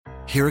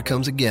Here it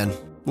comes again.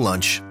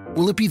 Lunch.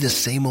 Will it be the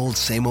same old,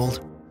 same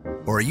old?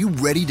 Or are you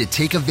ready to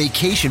take a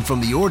vacation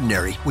from the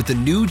ordinary with the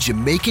new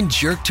Jamaican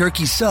Jerk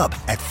Turkey Sub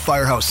at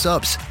Firehouse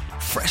Subs?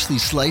 Freshly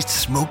sliced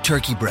smoked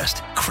turkey breast,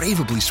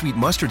 craveably sweet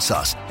mustard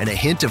sauce, and a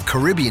hint of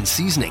Caribbean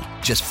seasoning.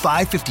 Just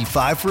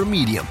 $5.55 for a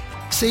medium.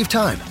 Save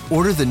time.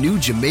 Order the new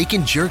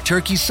Jamaican Jerk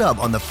Turkey Sub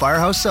on the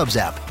Firehouse Subs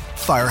app.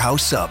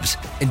 Firehouse Subs.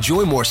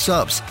 Enjoy more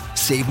subs.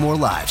 Save more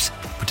lives.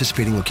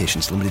 Participating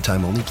locations. Limited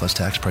time only, plus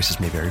tax. Prices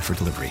may vary for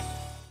delivery.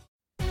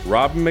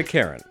 Rob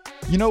McCarran.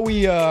 You know,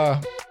 we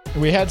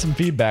had some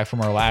feedback from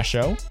our last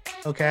show.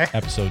 Okay.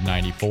 Episode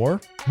 94.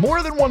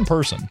 More than one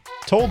person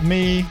told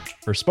me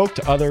or spoke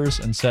to others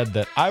and said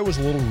that I was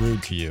a little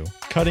rude to you,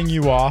 cutting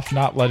you off,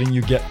 not letting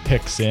you get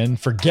picks in,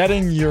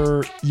 forgetting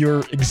your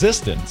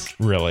existence,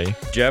 really.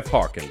 Jeff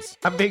Hawkins.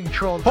 I'm being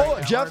trolled. Hold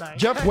right on, now,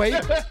 Jeff, wait.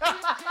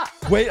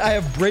 Wait, I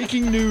have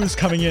breaking news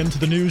coming into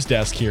the news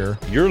desk here.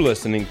 You're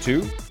listening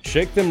to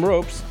Shake Them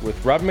Ropes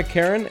with Rob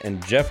McCarran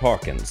and Jeff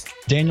Hawkins.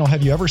 Daniel,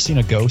 have you ever seen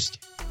a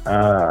ghost?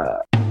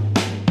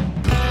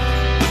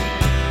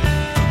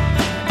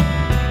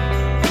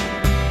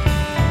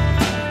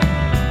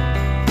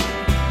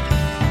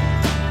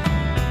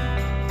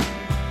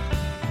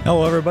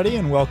 Hello, everybody,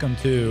 and welcome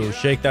to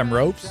Shake Them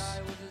Ropes,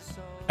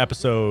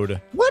 episode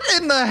What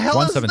in the hell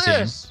 117.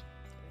 is this?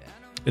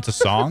 It's a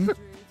song.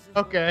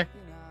 Okay.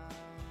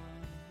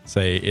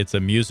 It's a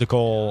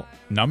musical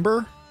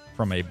number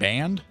from a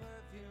band.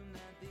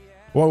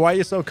 Well, why are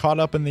you so caught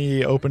up in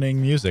the opening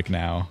music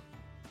now?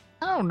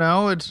 I don't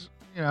know. It's,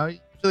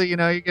 usually,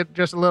 you get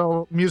just a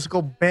little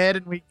musical bed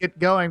and we get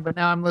going, but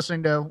now I'm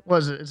listening to, what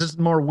is it? Is this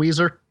more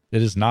Weezer?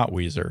 It is not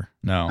Weezer.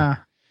 No.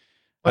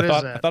 What is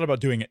I that? thought about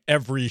doing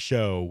every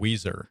show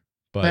Weezer,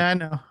 but Yeah, I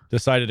know.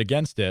 decided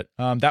against it.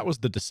 That was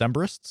the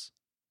Decemberists.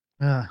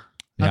 Yeah.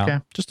 Yeah, Okay.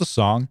 just a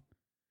song.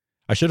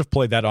 I should have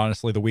played that,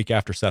 honestly, the week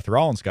after Seth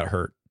Rollins got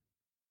hurt.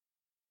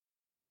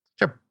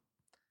 Sure.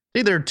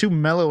 Either too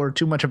mellow or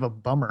too much of a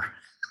bummer.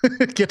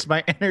 It gets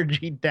my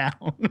energy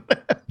down.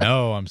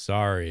 No, I'm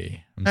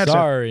sorry. That's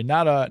sorry.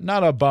 Not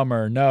a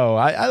bummer. No,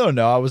 I don't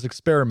know. I was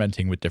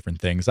experimenting with different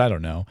things. I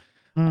don't know.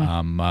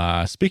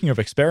 Speaking of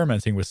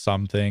experimenting with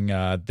something,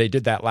 they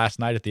did that last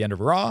night at the end of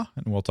Raw,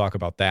 and we'll talk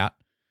about that.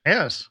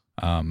 Yes.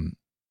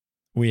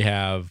 We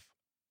have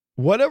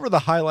whatever the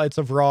highlights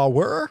of Raw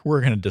were.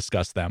 We're going to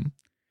discuss them.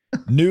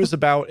 News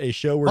about a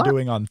show we're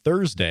doing on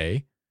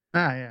Thursday.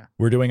 Yeah.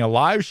 We're doing a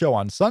live show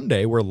on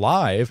Sunday. We're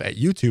live at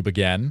YouTube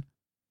again.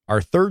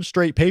 Our third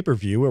straight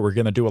pay-per-view where we're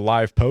going to do a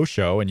live post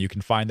show, and you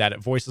can find that at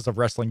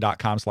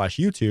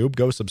voicesofwrestling.com/YouTube.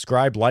 Go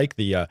subscribe, like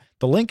the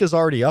link is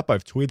already up.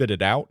 I've tweeted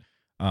it out.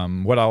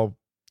 What I'll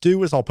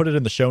do is I'll put it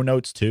in the show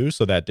notes too,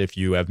 so that if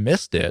you have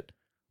missed it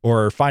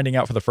or finding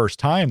out for the first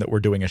time that we're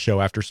doing a show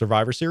after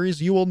Survivor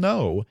Series, you will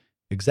know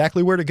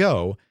exactly where to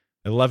go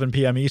at 11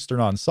 p.m. Eastern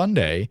on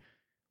Sunday,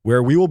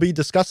 where we will be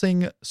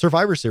discussing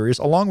Survivor Series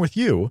along with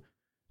you,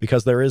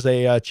 because there is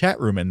a chat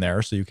room in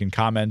there so you can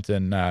comment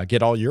and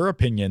get all your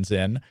opinions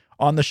in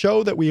on the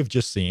show that we have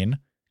just seen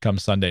come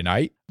Sunday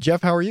night.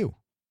 Jeff, how are you?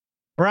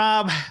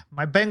 Rob,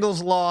 my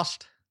Bengals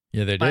lost.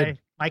 Yeah, they did.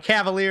 My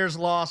Cavaliers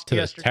lost To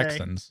yesterday. the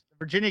Texans.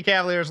 The Virginia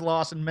Cavaliers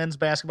lost in men's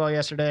basketball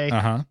yesterday.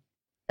 Uh-huh.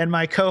 And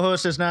my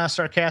co-host is now a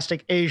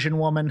sarcastic Asian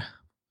woman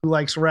who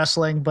likes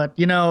wrestling. But,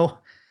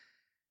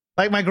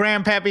 like my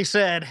grandpappy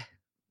said,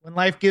 when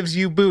life gives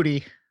you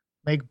booty,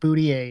 make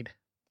booty aid.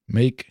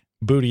 Make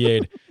booty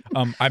aid.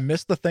 I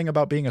missed the thing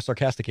about being a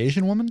sarcastic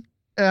Asian woman.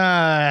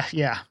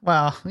 Yeah.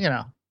 Well,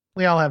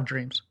 we all have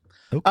dreams.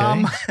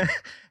 Okay.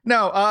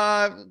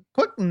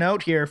 Quick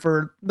note here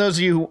for those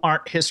of you who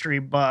aren't history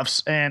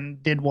buffs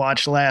and did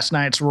watch last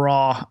night's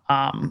Raw.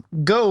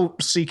 Go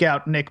seek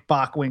out Nick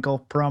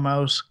Bockwinkel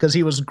promos because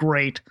he was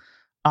great.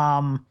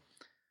 A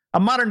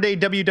modern day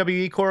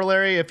WWE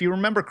corollary. If you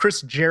remember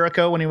Chris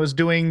Jericho when he was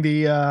doing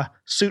the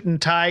suit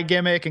and tie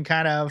gimmick and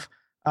kind of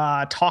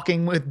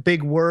talking with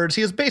big words,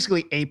 he was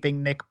basically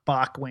aping Nick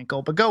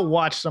Bockwinkel. But go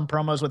watch some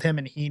promos with him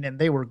and Heenan.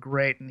 They were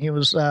great, and he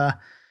was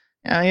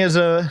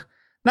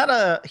not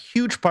a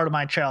huge part of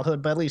my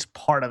childhood, but at least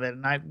part of it.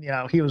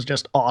 And he was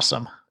just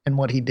awesome in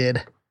what he did.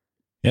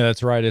 Yeah,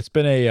 that's right. It's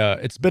been a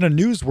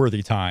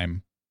newsworthy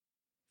time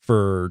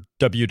for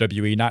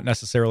WWE. Not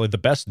necessarily the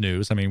best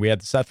news. I mean, we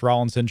had the Seth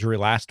Rollins injury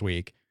last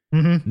week.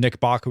 Mm-hmm. Nick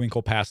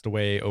Bockwinkel passed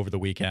away over the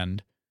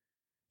weekend,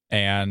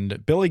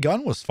 and Billy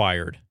Gunn was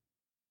fired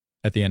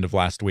at the end of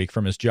last week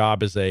from his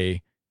job as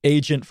a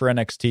agent for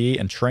NXT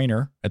and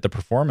trainer at the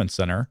Performance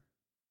Center.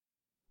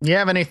 You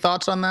have any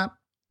thoughts on that?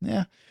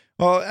 Yeah.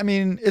 Well, I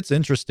mean, it's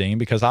interesting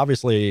because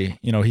obviously,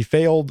 he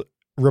failed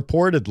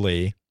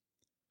reportedly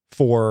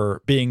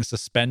for being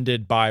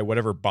suspended by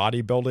whatever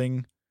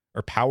bodybuilding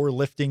or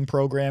powerlifting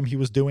program he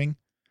was doing.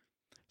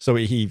 So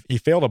he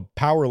failed a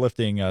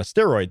powerlifting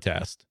steroid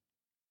test.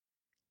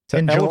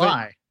 In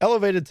July.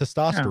 Elevated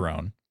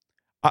testosterone.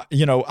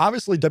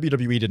 Obviously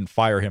WWE didn't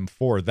fire him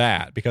for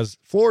that because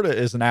Florida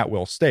is an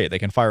at-will state. They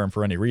can fire him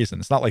for any reason.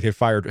 It's not like they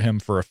fired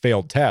him for a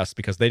failed test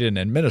because they didn't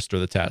administer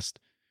the test.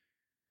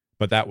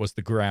 But that was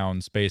the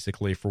grounds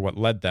basically for what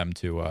led them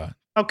to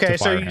Okay,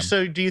 fire him.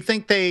 so do you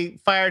think they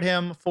fired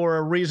him for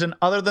a reason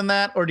other than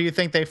that, or do you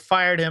think they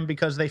fired him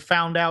because they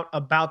found out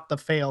about the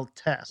failed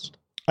test?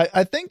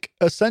 I think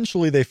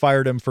essentially they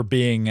fired him for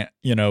being,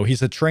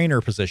 he's a trainer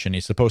position.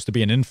 He's supposed to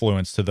be an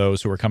influence to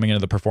those who are coming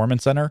into the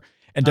performance center.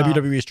 And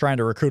WWE is trying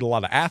to recruit a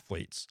lot of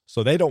athletes.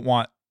 So they don't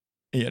want,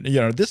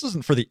 this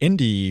isn't for the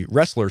indie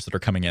wrestlers that are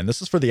coming in.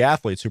 This is for the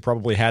athletes who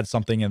probably had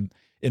something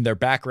in their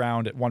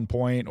background at one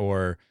point,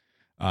 or,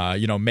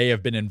 may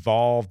have been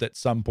involved at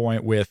some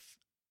point with,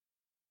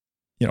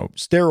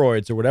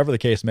 steroids or whatever the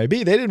case may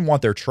be. They didn't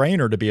want their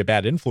trainer to be a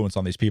bad influence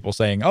on these people,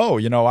 saying, oh,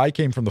 I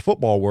came from the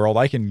football world.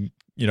 I can,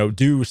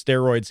 do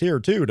steroids here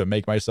too to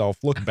make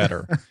myself look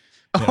better.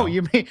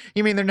 You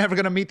mean they're never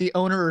going to meet the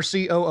owner or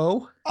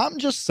COO? I'm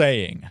just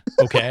saying,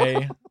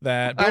 okay,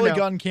 that Billy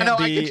Gunn can't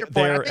be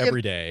there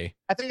every day.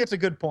 I think it's a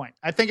good point.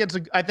 I think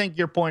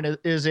your point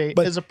is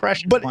a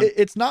prescient but one.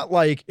 It's not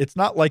like the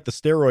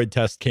steroid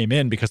test came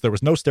in because there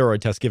was no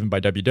steroid test given by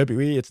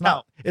WWE.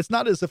 It's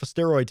not as if a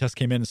steroid test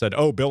came in and said,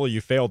 "Oh, Billy,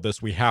 you failed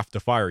this. We have to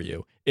fire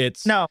you."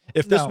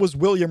 If this was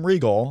William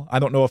Regal, I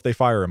don't know if they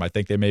fire him. I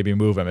think they maybe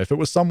move him. If it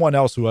was someone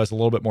else who has a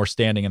little bit more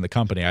standing in the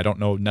company, I don't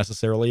know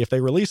necessarily if they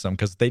release him,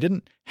 because they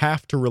didn't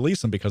have to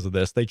release him because of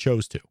this. They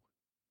chose to.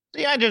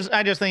 See, I just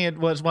think it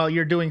was, well,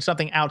 you're doing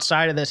something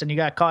outside of this and you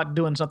got caught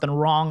doing something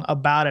wrong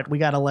about it. We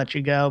got to let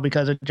you go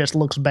because it just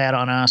looks bad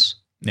on us.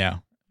 Yeah.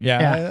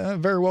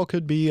 Very well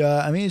could be.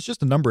 It's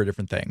just a number of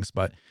different things,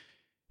 but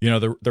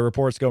the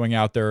reports going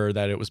out there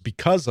that it was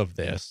because of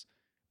this,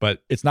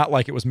 but it's not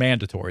like it was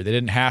mandatory. They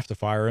didn't have to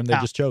fire him. They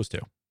just chose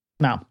to.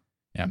 No.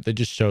 Yeah, they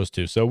just chose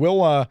to.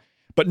 So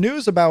but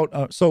news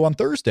about, so on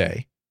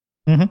Thursday,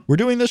 we're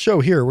doing this show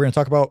here. We're going to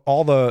talk about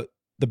all the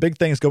big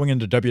things going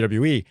into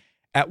WWE.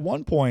 At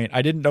one point,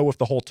 I didn't know if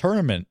the whole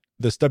tournament,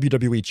 this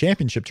WWE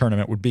Championship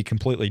tournament, would be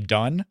completely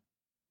done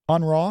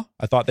on Raw.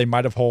 I thought they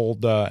might have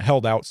held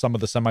out some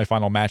of the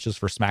semifinal matches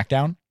for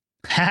SmackDown,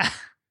 but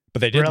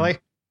they didn't. Really?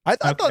 I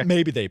thought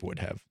maybe they would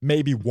have.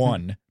 Maybe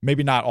one.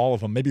 Maybe not all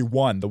of them. Maybe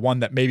one. The one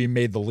that maybe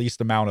made the least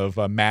amount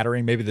of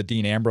mattering. Maybe the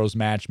Dean Ambrose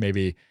match.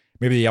 Maybe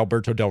the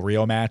Alberto Del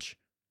Rio match.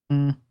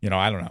 I don't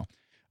know.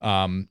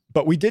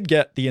 But we did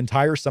get the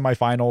entire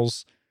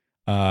semifinals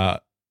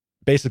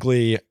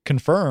basically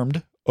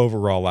confirmed over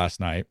Raw last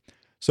night.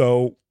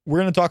 So we're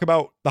going to talk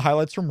about the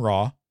highlights from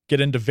Raw,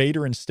 get into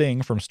Vader and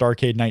Sting from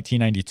Starrcade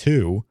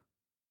 1992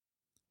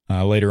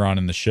 later on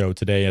in the show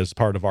today as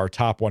part of our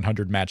top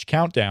 100 match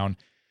countdown.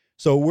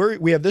 So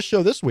we have this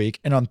show this week,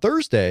 and on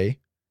Thursday,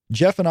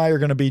 Jeff and I are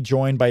going to be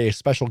joined by a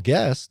special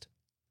guest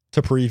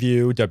to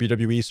preview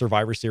WWE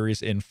Survivor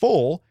Series in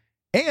full.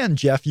 And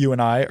Jeff, you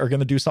and I are going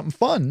to do something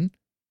fun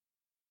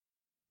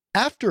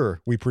after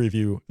we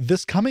preview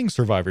this coming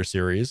Survivor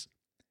Series.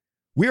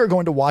 We are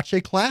going to watch a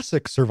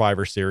classic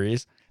Survivor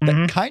Series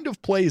that kind of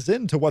plays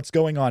into what's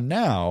going on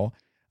now.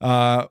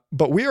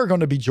 But we are going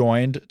to be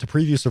joined to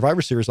preview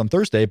Survivor Series on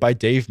Thursday by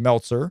Dave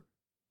Meltzer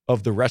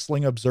of the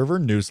Wrestling Observer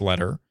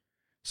newsletter.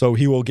 So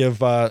he will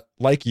give,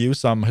 like you,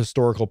 some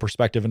historical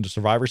perspective into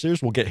Survivor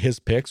Series. We'll get his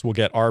picks. We'll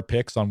get our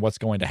picks on what's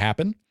going to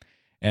happen.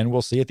 And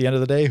we'll see at the end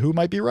of the day who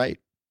might be right.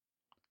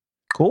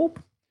 Cool.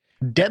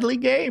 Deadly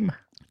Game.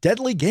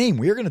 Deadly Game.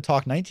 We are going to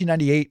talk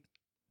 1998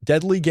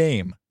 Deadly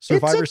Game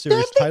Survivor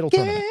Series title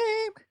tournament.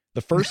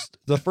 The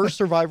first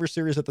Survivor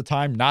Series at the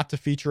time not to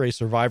feature a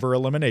Survivor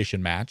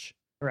elimination match.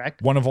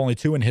 Correct. One of only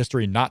two in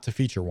history not to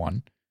feature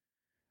one.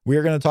 We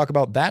are going to talk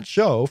about that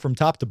show from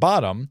top to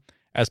bottom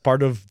as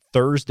part of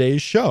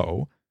Thursday's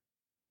show.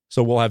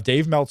 So we'll have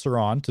Dave Meltzer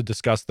on to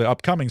discuss the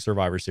upcoming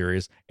Survivor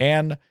Series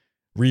and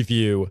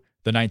review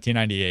the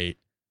 1998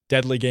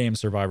 Deadly Game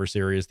Survivor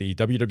Series, the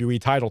WWE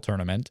title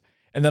tournament.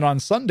 And then on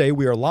Sunday,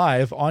 we are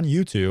live on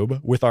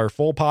YouTube with our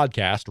full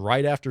podcast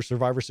right after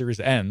Survivor Series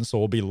ends. So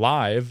we'll be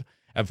live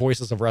at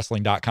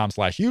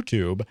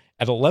voicesofwrestling.com/YouTube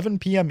at 11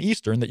 p.m.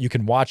 Eastern that you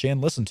can watch and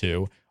listen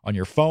to on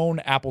your phone,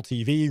 Apple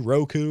TV,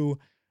 Roku,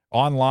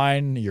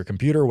 online, your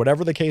computer,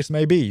 whatever the case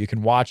may be. You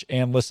can watch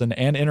and listen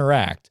and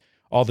interact.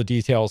 All the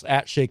details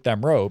at Shake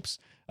Them Ropes.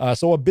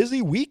 So a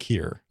busy week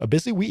here, a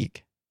busy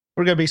week.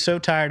 We're going to be so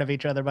tired of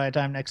each other by the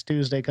time next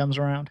Tuesday comes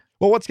around.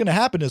 Well, what's going to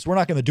happen is we're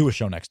not going to do a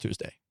show next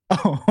Tuesday.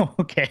 Oh,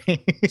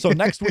 okay. So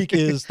next week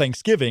is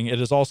Thanksgiving.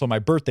 It is also my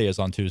birthday is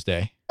on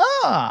Tuesday.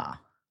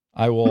 Ah.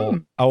 I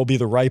will be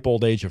the ripe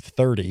old age of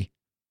 30.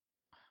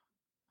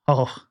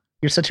 Oh,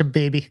 you're such a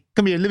baby.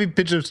 Come here. Let me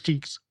pinch those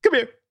cheeks. Come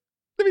here.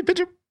 Let me pinch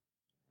them.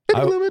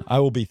 I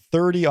will be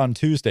 30 on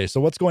Tuesday. So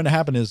what's going to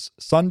happen is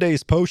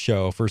Sunday's post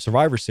show for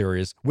Survivor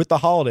Series with the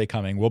holiday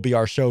coming will be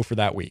our show for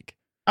that week.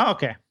 Oh,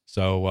 okay.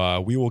 So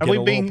we will get a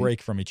little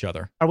break from each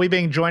other. Are we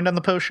being joined on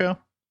the post show?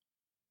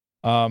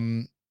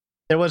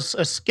 There was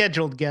a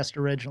scheduled guest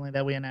originally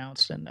that we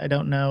announced, and I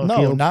don't know.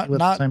 No,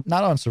 not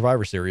on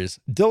Survivor Series.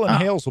 Dylan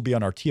Hales will be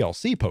on our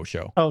TLC post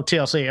show. Oh,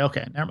 TLC.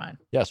 Okay, never mind.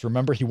 Yes,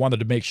 remember he wanted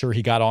to make sure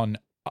he got on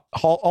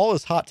all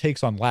his hot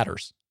takes on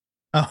ladders.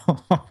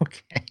 Oh,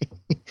 okay.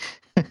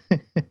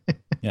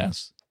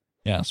 Yes.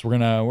 We're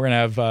gonna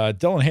have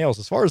Dylan Hales.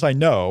 As far as I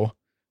know,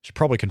 should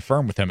probably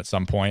confirm with him at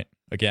some point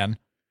again,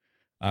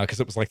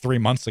 because it was like 3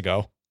 months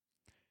ago.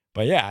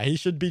 But yeah, he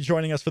should be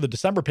joining us for the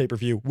December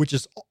pay-per-view, which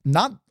is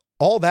not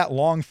all that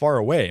long far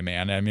away,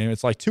 man. I mean,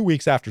 it's like 2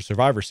 weeks after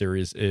Survivor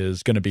Series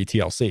is going to be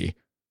TLC.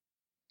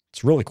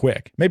 It's really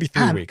quick. Maybe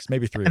 3 weeks,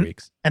 maybe 3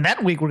 weeks. And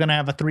that week we're going to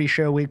have a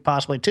 3-show week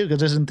possibly too, because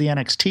this isn't the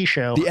NXT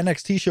show. The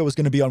NXT show is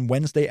going to be on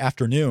Wednesday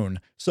afternoon.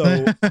 So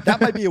that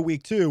might be a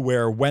week too,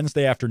 where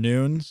Wednesday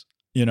afternoons,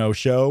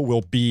 show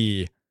will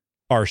be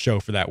our show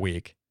for that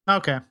week.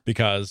 Okay.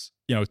 Because,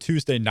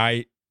 Tuesday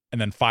night, and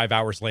then 5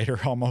 hours later,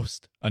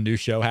 almost, a new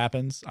show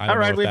happens. All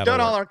right, we've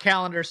done all our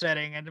calendar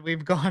setting, and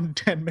we've gone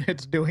 10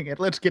 minutes doing it.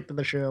 Let's get to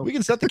the show. We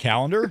can set the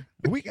calendar.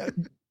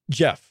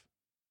 Jeff,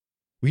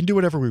 we can do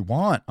whatever we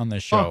want on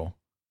this show.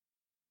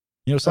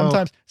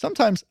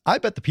 Sometimes I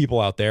bet the people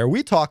out there,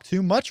 we talk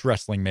too much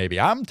wrestling, maybe.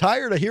 I'm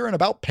tired of hearing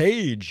about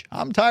Paige.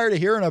 I'm tired of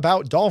hearing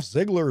about Dolph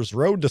Ziggler's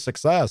road to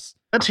success.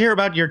 Let's hear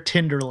about your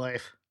Tinder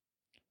life.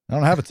 I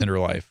don't have a Tinder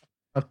life.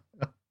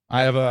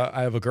 I have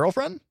a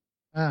girlfriend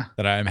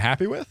that I am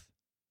happy with,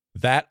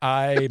 that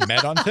I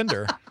met on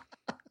Tinder.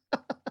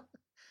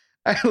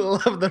 I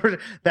love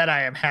that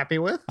I am happy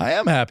with. I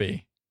am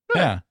happy.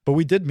 Yeah, but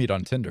we did meet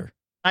on Tinder.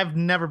 I've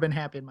never been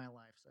happy in my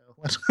life, so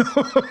let's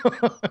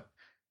go.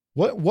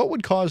 What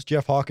would cause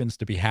Jeff Hawkins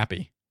to be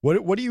happy?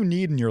 What do you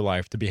need in your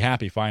life to be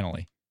happy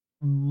finally?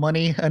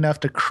 Money enough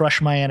to crush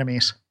my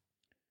enemies.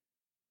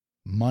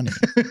 Money.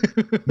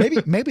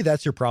 Maybe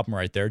that's your problem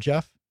right there,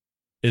 Jeff.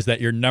 Is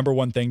that your number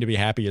one thing to be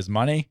happy is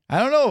money? I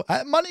don't know.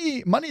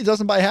 Money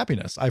doesn't buy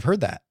happiness. I've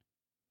heard that.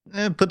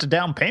 It puts a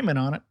down payment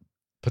on it.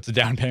 Puts a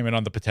down payment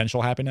on the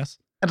potential happiness?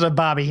 That's a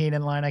Bobby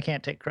Heenan line. I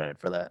can't take credit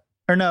for that.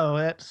 Or no,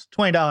 that's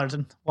 $20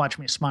 and watch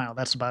me smile.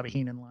 That's the Bobby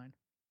Heenan line.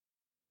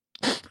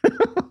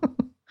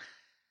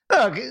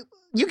 Look,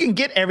 you can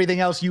get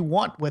everything else you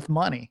want with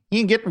money. You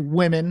can get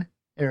women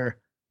or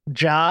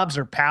jobs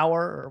or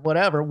power or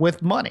whatever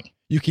with money.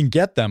 You can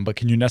get them, but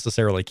can you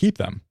necessarily keep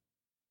them?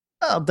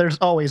 Oh, there's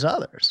always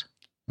others.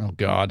 Oh,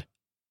 God.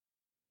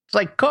 It's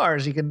like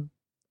cars. You can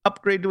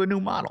upgrade to a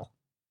new model.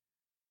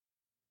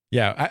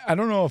 Yeah, I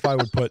don't know if I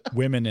would put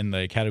women in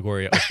the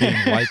category of being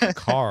like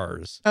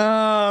cars.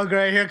 Oh,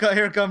 great.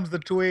 Here comes the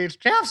tweets.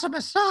 Jeff's a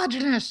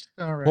misogynist.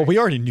 All right. Well, we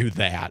already knew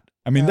that.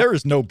 I mean, there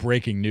is no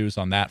breaking news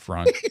on that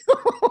front.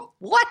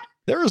 What?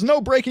 There is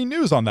no breaking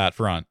news on that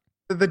front.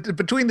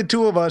 Between the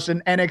two of us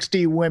and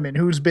NXT women,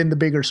 who's been the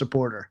bigger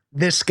supporter?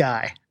 This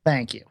guy.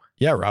 Thank you.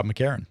 Yeah, Rob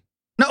McCarran.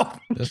 No.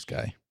 This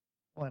guy.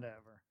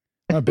 Whatever.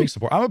 I'm a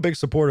big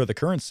supporter of the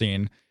current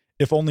scene,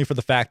 if only for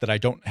the fact that I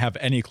don't have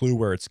any clue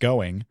where it's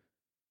going.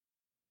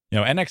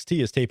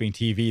 NXT is taping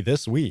TV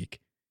this week.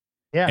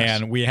 Yes.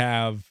 And we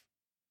have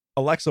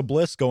Alexa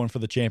Bliss going for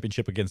the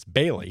championship against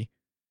Bayley.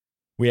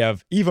 We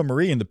have Eva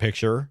Marie in the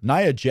picture.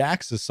 Nia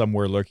Jax is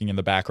somewhere lurking in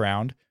the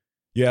background.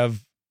 You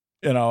have,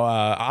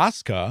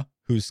 Asuka,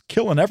 who's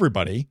killing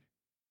everybody.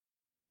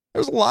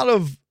 There's a lot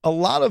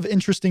of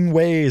interesting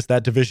ways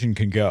that division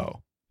can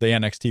go, the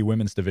NXT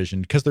women's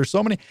division, because there's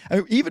so many. I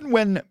mean, even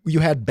when you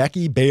had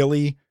Becky,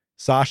 Bayley,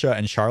 Sasha,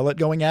 and Charlotte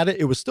going at it,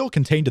 it was still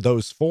contained to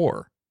those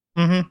four.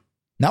 Mm-hmm.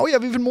 Now we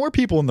have even more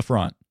people in the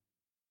front.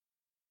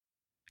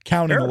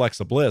 Counting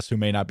Alexa Bliss, who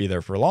may not be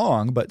there for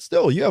long, but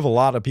still, you have a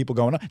lot of people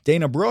going on.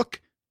 Dana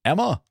Brooke,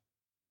 Emma.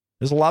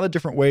 There's a lot of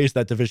different ways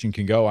that division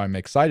can go. I'm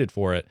excited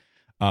for it.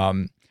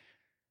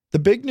 The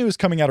big news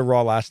coming out of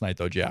Raw last night,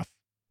 though, Jeff.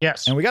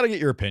 Yes. And we got to get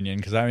your opinion,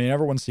 because, I mean,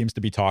 everyone seems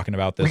to be talking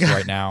about this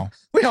right now.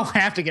 We don't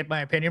have to get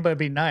my opinion, but it'd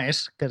be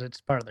nice, because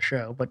it's part of the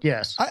show. But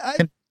yes.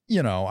 I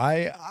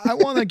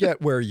want to get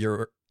where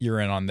you're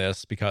in on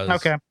this, because,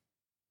 okay.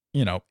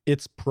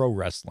 It's pro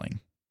wrestling.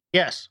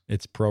 Yes.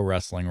 It's pro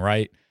wrestling,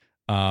 right?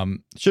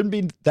 Shouldn't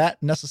be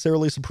that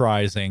necessarily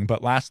surprising,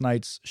 but last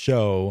night's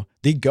show,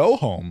 the go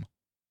home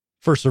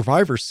for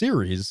Survivor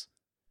Series,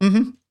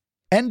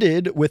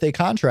 ended with a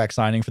contract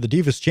signing for the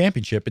Divas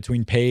Championship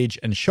between Paige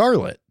and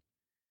Charlotte.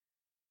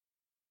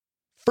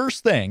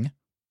 First thing,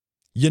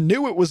 you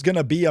knew it was going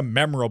to be a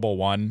memorable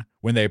one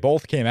when they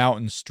both came out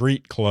in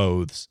street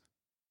clothes.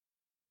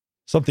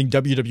 Something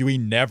WWE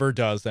never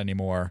does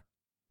anymore.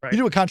 Right. You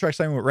do a contract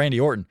signing with Randy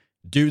Orton,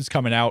 dude's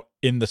coming out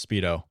in the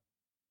Speedo.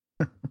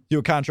 Do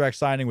a contract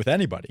signing with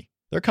anybody,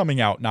 they're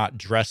coming out not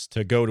dressed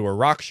to go to a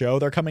rock show,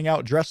 they're coming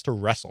out dressed to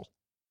wrestle.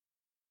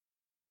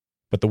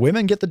 But the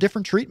women get the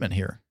different treatment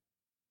here.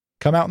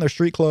 Come out in their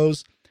street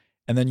clothes,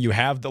 and then you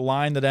have the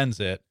line that ends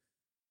it.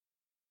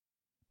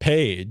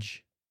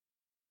 Paige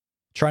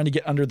trying to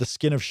get under the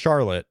skin of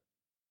Charlotte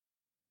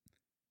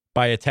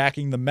by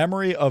attacking the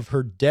memory of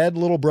her dead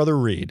little brother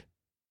Reed.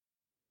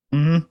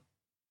 Mm-hmm.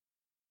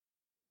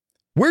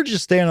 Where'd you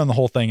stand on the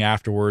whole thing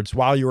afterwards,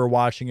 while you were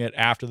watching it,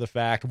 after the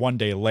fact, one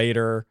day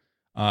later?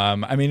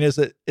 I mean, is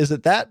it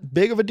that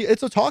big of a deal?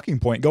 It's a talking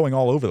point going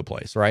all over the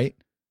place, right?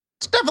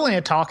 It's definitely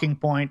a talking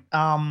point.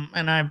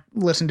 And I've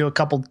listened to a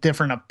couple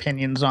different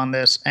opinions on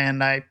this,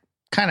 and I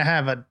kind of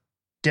have a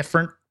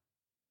different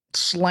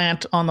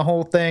slant on the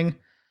whole thing.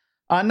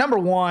 Number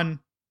one,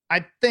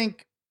 I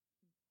think,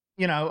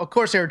 of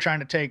course they were trying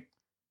to take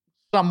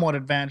somewhat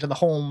advantage of the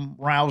whole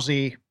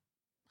Rousey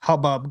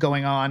hubbub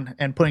going on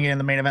and putting it in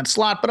the main event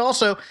slot, but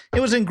also it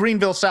was in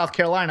Greenville, South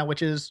Carolina,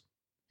 which is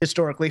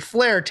historically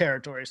Flair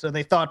territory. So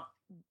they thought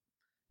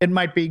it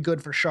might be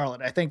good for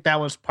Charlotte. I think that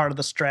was part of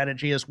the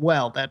strategy as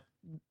well, that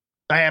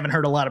I haven't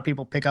heard a lot of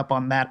people pick up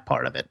on that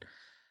part of it.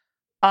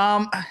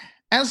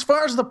 As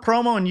far as the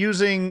promo and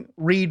using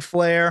Reed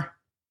Flair,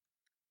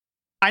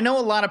 I know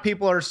a lot of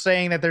people are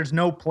saying that there's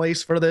no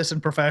place for this in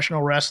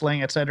professional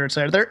wrestling, et cetera, et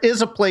cetera. There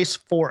is a place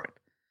for it.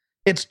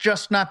 It's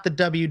just not the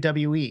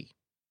WWE.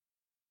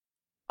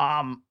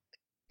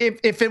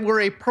 If it were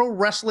a pro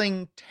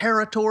wrestling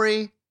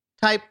territory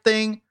type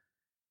thing,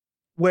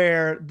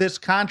 where this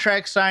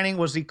contract signing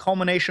was the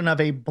culmination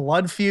of a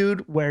blood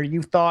feud, where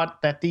you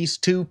thought that these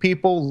two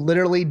people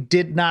literally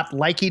did not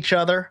like each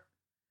other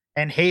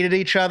and hated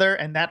each other,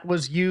 and that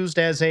was used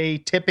as a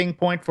tipping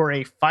point for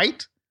a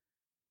fight,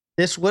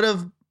 this would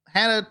have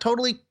had a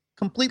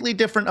completely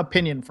different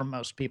opinion from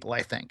most people,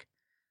 I think.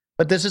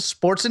 But this is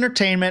sports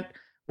entertainment,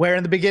 where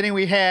in the beginning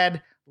we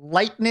had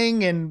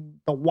Lightning and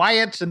the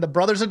Wyatts and the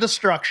Brothers of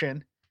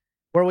Destruction,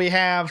 where we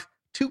have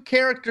two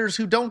characters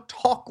who don't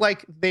talk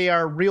like they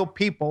are real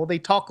people. They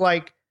talk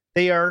like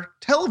they are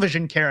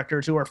television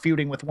characters who are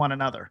feuding with one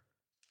another.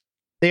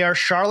 They are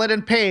Charlotte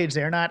and Paige.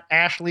 They're not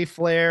Ashley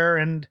Flair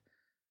and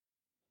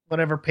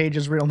whatever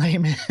Paige's real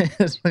name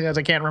is, because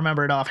I can't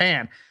remember it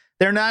offhand.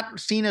 They're not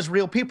seen as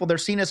real people. They're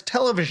seen as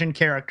television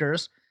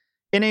characters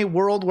in a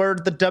world where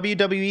the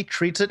WWE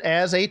treats it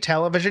as a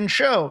television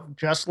show.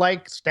 Just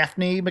like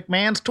Stephanie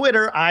McMahon's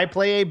Twitter, I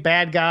play a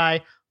bad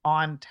guy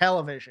on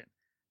television.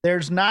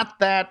 There's not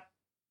that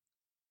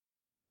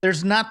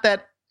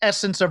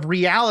essence of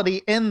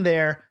reality in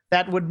there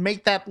that would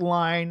make that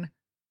line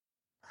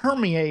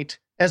permeate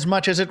as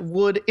much as it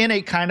would in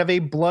a kind of a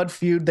blood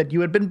feud that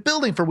you had been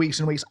building for weeks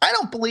and weeks. I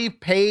don't believe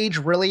Paige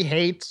really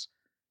hates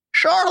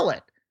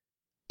Charlotte,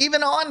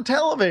 even on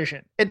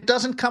television. It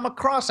doesn't come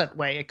across that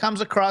way. It comes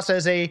across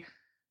as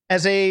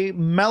a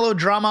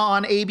melodrama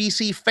on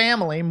ABC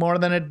Family more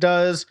than it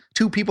does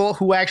two people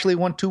who actually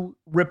want to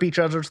rip each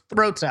other's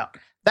throats out.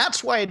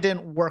 That's why it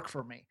didn't work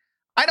for me.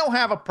 I don't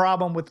have a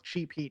problem with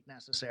cheap heat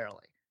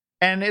necessarily.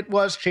 And it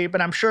was cheap,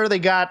 and I'm sure they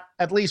got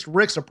at least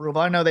Rick's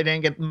approval. I know they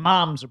didn't get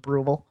Mom's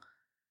approval.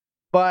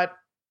 But,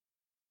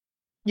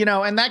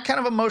 and that kind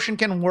of emotion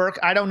can work.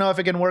 I don't know if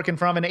it can work in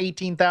front of an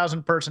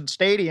 18,000 person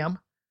stadium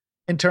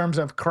in terms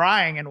of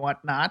crying and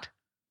whatnot.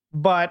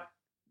 But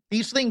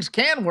these things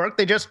can work.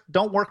 They just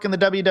don't work in the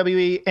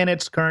WWE in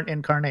its current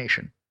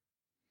incarnation.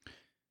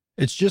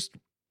 It's just,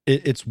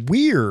 it's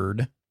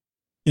weird.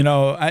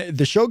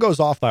 The show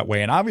goes off that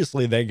way, and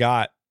obviously they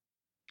got,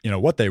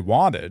 what they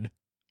wanted.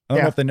 I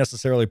don't know if they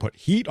necessarily put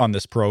heat on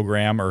this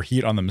program or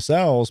heat on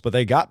themselves, but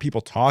they got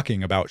people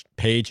talking about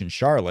Paige and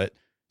Charlotte.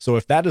 So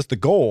if that is the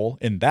goal,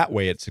 in that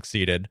way it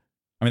succeeded.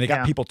 I mean, they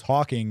got people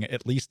talking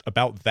at least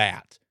about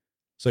that.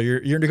 So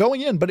you're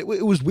going in, but it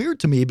was weird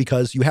to me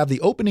because you have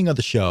the opening of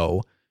the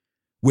show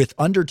with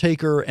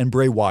Undertaker and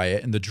Bray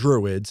Wyatt and the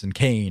Druids and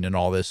Kane and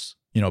all this,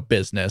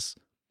 business.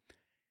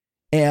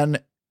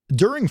 And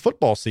during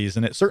football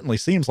season, it certainly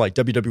seems like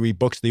WWE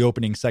books the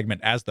opening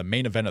segment as the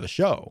main event of the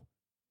show,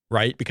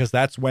 right? Because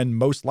that's when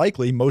most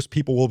likely most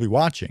people will be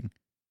watching.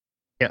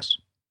 Yes.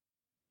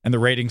 And the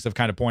ratings have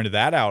kind of pointed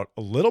that out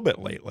a little bit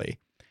lately,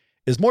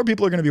 is more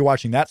people are going to be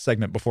watching that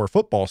segment before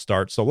football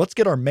starts. So let's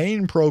get our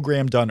main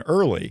program done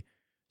early.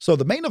 So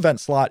the main event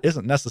slot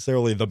isn't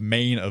necessarily the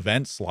main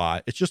event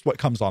slot. It's just what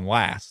comes on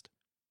last.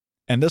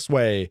 And this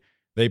way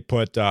they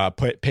put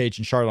Paige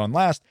and Charlotte on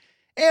last.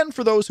 And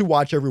for those who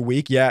watch every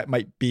week, it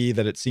might be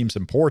that it seems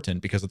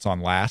important because it's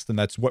on last, and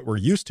that's what we're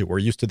used to. We're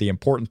used to the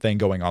important thing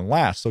going on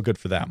last, so good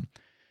for them.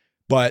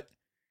 But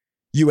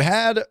you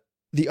had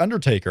The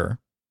Undertaker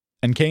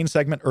and Kane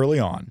segment early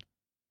on.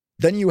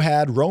 Then you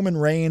had Roman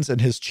Reigns and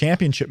his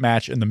championship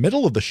match in the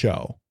middle of the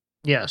show.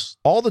 Yes.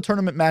 All the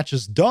tournament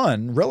matches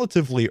done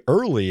relatively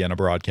early in a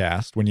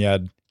broadcast when you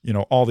had,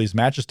 all these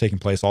matches taking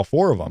place, all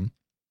four of them.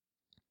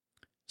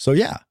 So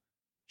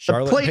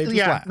Charlotte and Paige was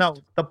last. No,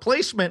 the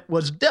placement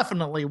was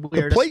definitely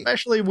weird,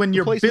 especially when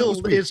your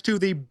build is to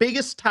the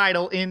biggest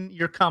title in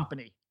your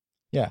company.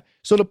 Yeah.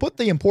 So to put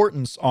the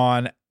importance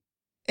on,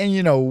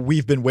 and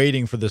we've been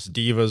waiting for this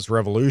Divas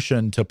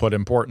Revolution to put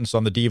importance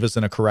on the Divas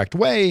in a correct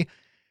way.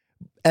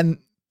 And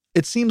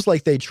it seems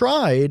like they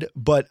tried,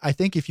 but I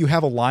think if you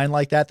have a line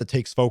like that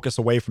takes focus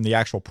away from the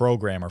actual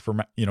program or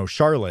from,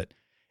 Charlotte,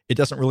 it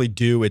doesn't really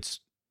do its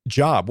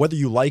job. Whether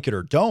you like it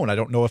or don't, I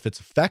don't know if it's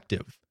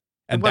effective.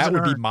 And that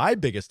would be my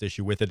biggest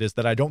issue with it, is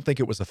that I don't think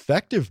it was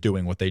effective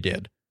doing what they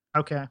did.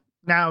 Okay.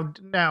 Now,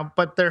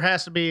 but there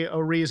has to be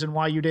a reason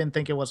why you didn't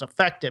think it was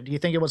effective. Do you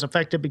think it was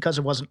effective because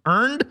it wasn't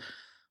earned,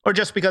 or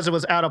just because it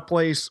was out of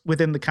place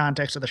within the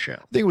context of the show?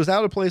 I think it was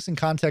out of place in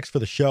context for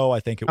the show.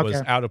 I think it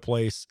was out of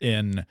place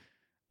in,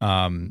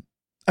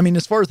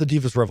 as far as the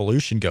Divas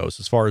Revolution goes,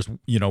 as far as,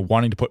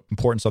 wanting to put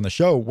importance on the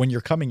show, when you're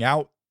coming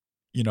out,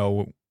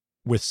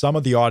 with some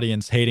of the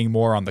audience hating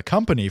more on the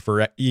company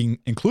for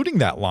including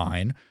that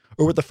line,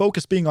 or with the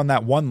focus being on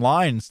that one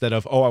line instead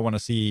of, I want to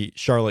see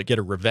Charlotte get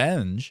a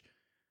revenge.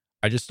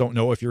 I just don't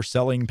know if you're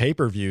selling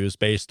pay-per-views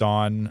based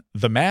on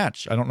the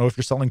match. I don't know if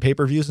you're selling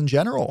pay-per-views in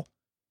general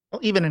Well,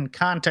 even in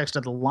context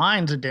of the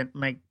lines, it didn't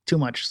make too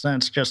much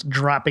sense just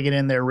dropping it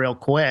in there real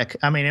quick.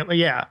 I mean,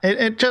 there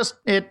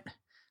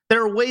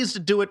are ways to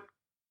do it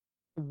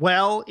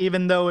well,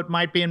 even though it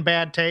might be in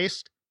bad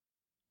taste.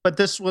 But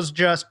this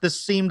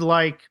seemed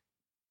like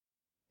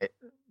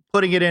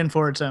putting it in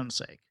for its own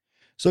sake.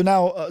 So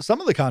now some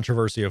of the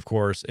controversy, of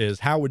course, is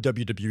how would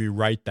WWE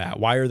write that?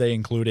 Why are they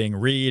including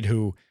Reed,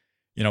 who,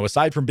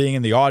 aside from being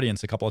in the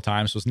audience a couple of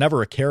times, was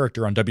never a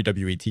character on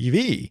WWE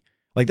TV?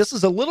 Like, this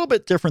is a little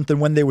bit different than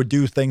when they would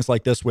do things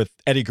like this with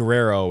Eddie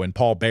Guerrero and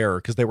Paul Bearer,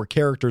 because they were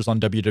characters on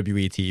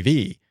WWE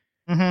TV.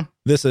 Mm-hmm.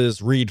 This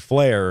is Reed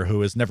Flair,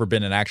 who has never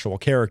been an actual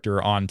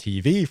character on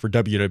TV for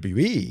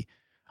WWE.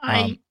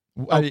 I mean,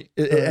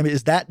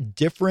 is that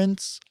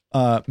difference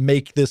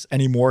make this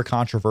any more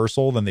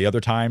controversial than the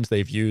other times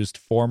they've used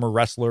former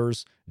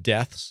wrestlers'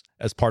 deaths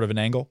as part of an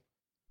angle?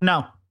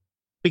 No,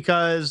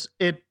 because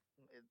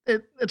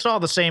it's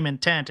all the same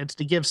intent. It's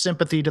to give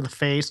sympathy to the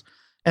face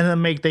and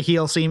then make the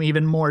heel seem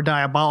even more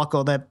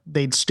diabolical that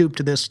they'd stoop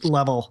to this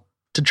level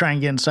to try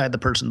and get inside the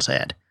person's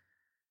head.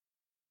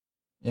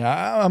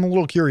 Yeah, I'm a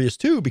little curious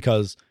too,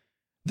 because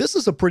this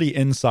is a pretty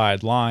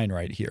inside line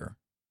right here.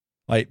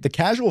 Like, the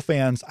casual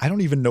fans, I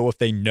don't even know if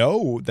they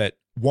know that,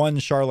 one,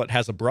 Charlotte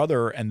has a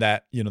brother and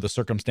that, the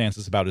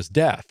circumstances about his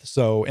death.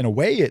 So in a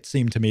way, it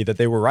seemed to me that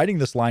they were writing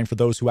this line for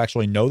those who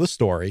actually know the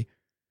story,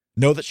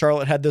 know that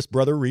Charlotte had this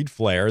brother, Reed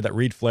Flair, that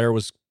Reed Flair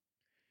was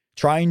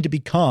trying to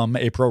become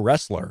a pro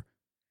wrestler.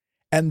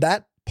 And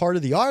that part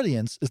of the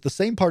audience is the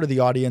same part of the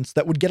audience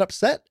that would get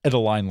upset at a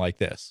line like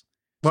this.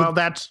 Well,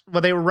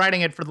 they were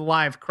writing it for the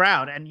live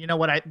crowd. And you know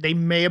what they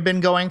may have been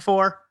going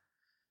for?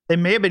 They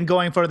may have been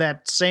going for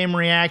that same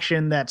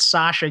reaction that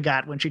Sasha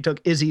got when she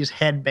took Izzy's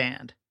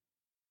headband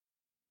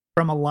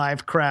from a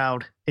live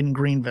crowd in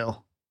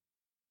Greenville.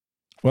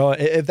 Well,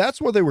 if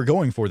that's what they were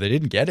going for, they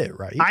didn't get it,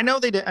 right? I know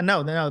they did.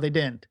 No, they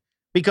didn't.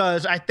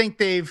 Because I think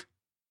they've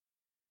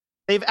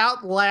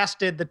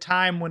outlasted the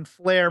time when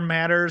Flair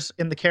matters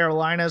in the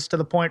Carolinas to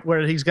the point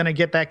where he's going to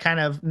get that kind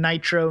of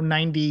Nitro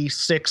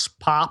 96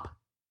 pop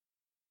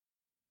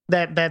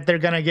that they're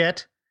going to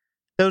get.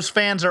 Those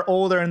fans are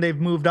older and they've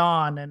moved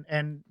on,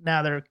 and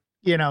now they're,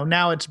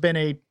 now it's been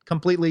a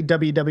completely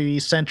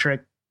WWE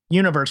centric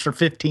universe for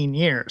 15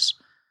 years.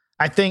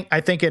 I think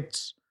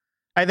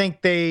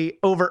they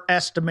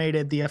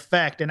overestimated the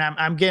effect, and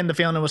I'm getting the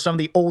feeling it was some of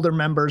the older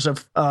members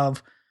of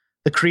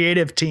the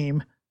creative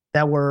team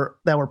that were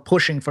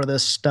pushing for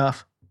this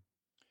stuff.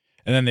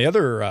 And then the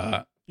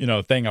other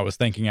thing I was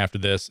thinking after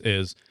this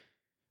is,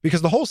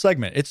 because the whole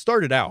segment, it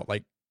started out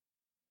like,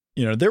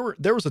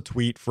 there was a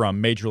tweet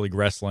from Major League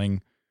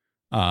Wrestling,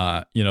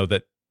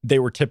 that they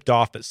were tipped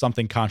off that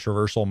something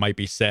controversial might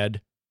be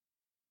said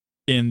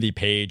in the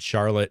Paige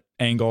Charlotte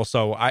angle.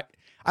 So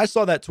I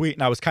saw that tweet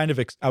and I was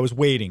I was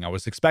waiting. I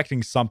was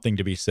expecting something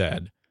to be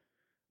said,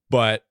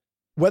 but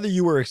whether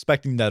you were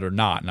expecting that or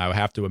not, and I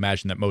have to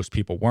imagine that most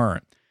people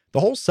weren't, the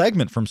whole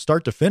segment from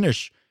start to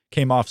finish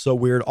came off so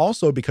weird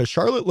also because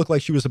Charlotte looked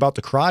like she was about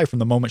to cry from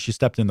the moment she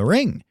stepped in the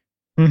ring.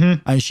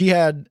 Mm-hmm. And she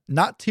had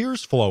not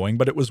tears flowing,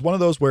 but it was one of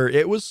those where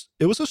it was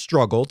a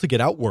struggle to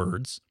get out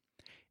words.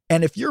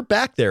 And if you're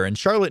back there and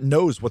Charlotte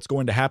knows what's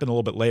going to happen a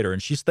little bit later,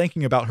 and she's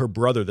thinking about her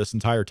brother this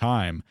entire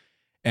time,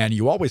 and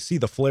you always see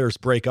the Flairs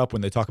break up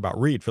when they talk about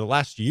Reed. For the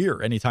last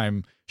year,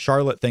 anytime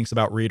Charlotte thinks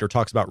about Reed or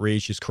talks about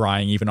Reed, she's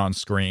crying, even on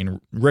screen.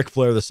 Ric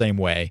Flair the same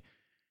way.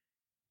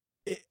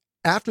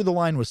 After the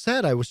line was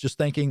said, I was just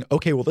thinking,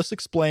 okay, well, this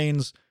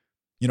explains,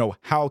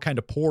 how kind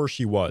of poor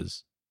she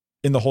was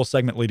in the whole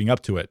segment leading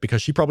up to it,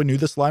 because she probably knew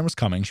this line was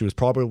coming.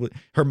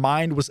 Her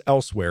mind was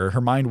elsewhere.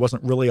 Her mind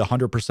wasn't really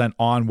 100%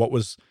 on what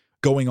was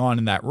going on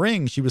in that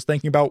ring. She was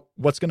thinking about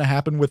what's going to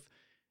happen with,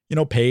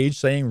 Paige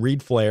saying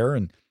Reed Flair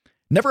and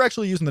never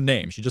actually using the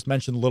name. She just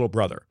mentioned little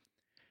brother.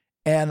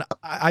 And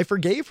I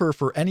forgave her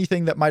for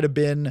anything that might have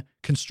been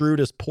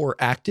construed as poor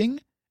acting,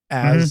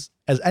 as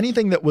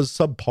anything that was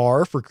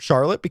subpar for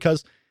Charlotte,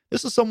 because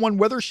this is someone,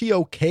 whether she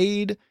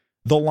okayed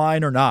the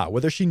line or not,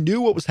 whether she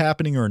knew what was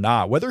happening or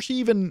not, whether she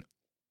even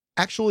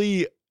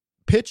actually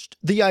pitched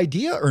the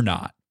idea or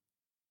not,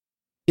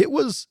 it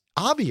was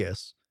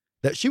obvious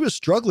that she was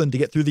struggling to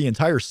get through the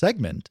entire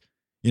segment,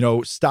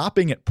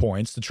 stopping at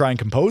points to try and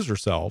compose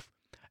herself.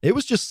 It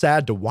was just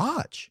sad to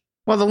watch.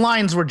 Well, the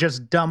lines were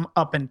just dumb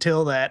up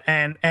until that,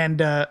 and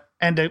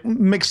to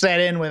mix that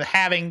in with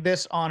having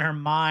this on her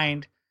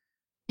mind,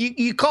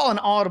 you call an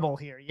audible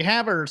here. You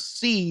have her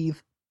seethe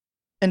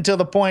until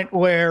the point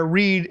where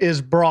Reed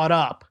is brought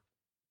up,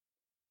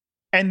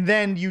 and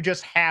then you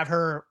just have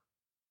her,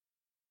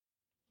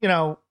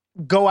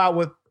 go out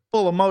with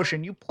full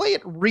emotion. You play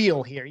it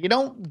real here. You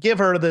don't give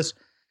her this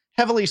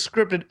heavily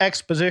scripted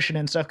exposition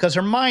and stuff, because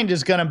her mind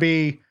is going to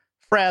be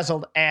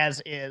frazzled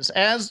as is.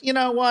 As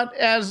I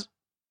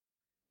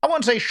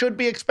wouldn't say should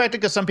be expected,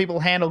 because some people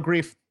handle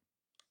grief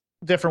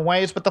different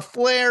ways, but the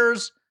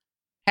Flairs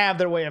have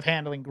their way of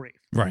handling grief.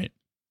 Right.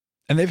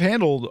 And they've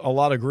handled a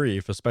lot of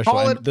grief,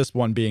 especially this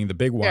one being the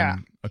big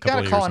one a couple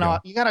of years ago.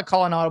 You got to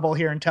call an audible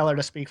here and tell her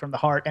to speak from the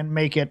heart and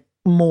make it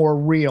more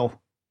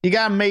real. You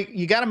got to make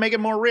it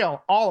more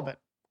real. All of it.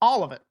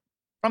 all of it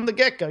from the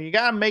get-go. You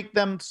got to make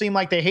them seem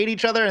like they hate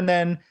each other,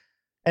 and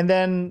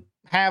then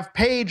have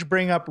Paige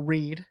bring up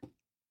Reed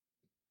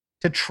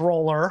to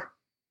troll her.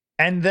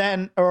 And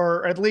then,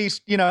 or at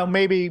least,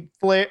 maybe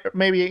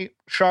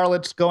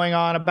Charlotte's going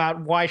on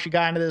about why she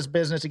got into this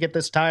business to get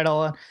this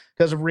title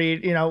because of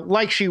Reed,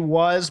 like she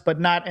was,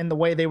 but not in the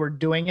way they were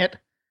doing it.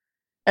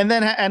 And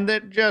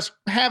then just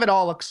have it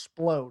all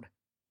explode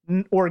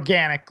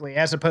organically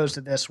as opposed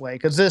to this way.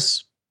 Because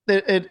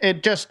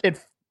it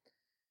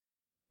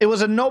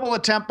was a noble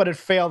attempt, but it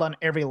failed on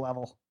every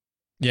level.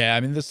 Yeah,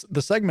 I mean,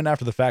 the segment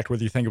after the fact,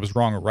 whether you think it was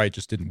wrong or right,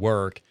 just didn't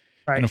work.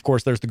 Right. And of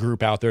course, there's the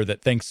group out there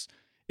that thinks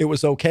it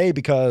was okay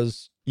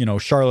because,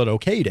 Charlotte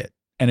okayed it.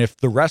 And if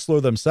the wrestler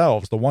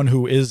themselves, the one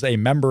who is a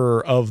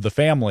member of the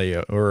family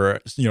or,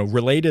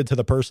 related to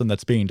the person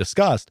that's being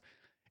discussed,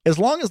 as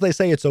long as they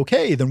say it's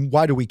okay, then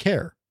why do we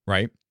care?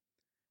 Right.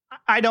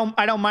 I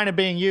don't mind it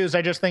being used.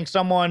 I just think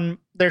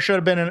there should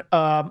have been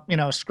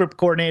a script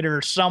coordinator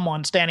or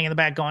someone standing in the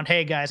back going,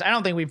 "Hey guys, I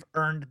don't think we've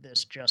earned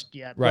this just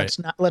yet. Right.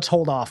 Let's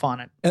hold off on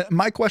it." And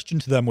my question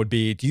to them would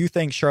be, do you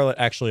think Charlotte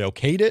actually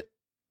okayed it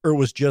or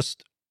was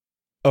just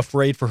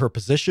afraid for her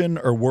position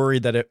or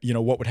worried that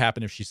what would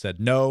happen if she said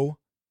no?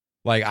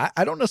 Like,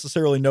 I don't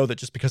necessarily know that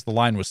just because the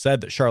line was said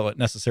that Charlotte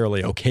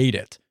necessarily okayed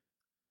it.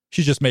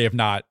 She just may have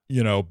not,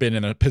 been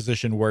in a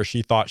position where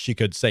she thought she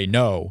could say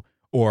no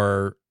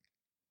or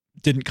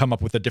didn't come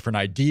up with a different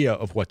idea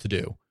of what to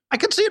do. I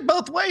could see it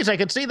both ways. I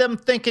could see them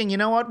thinking, you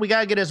know what, we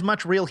got to get as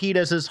much real heat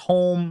as his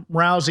home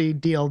Rousey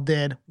deal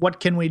did. What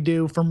can we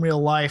do from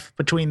real life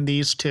between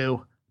these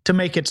two to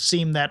make it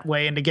seem that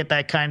way and to get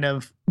that kind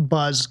of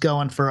buzz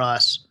going for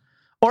us?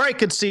 Or I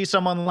could see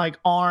someone like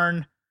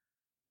Arn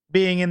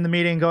being in the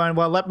meeting going,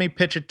 well, let me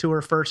pitch it to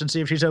her first and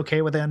see if she's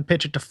okay with it, and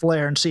pitch it to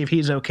Flair and see if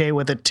he's okay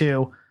with it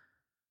too.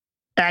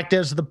 Act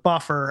as the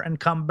buffer and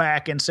come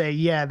back and say,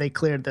 yeah, they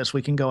cleared this.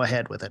 We can go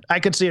ahead with it. I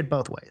could see it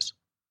both ways.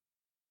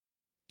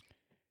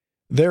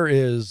 There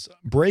is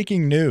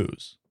breaking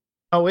news.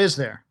 Oh, is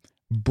there?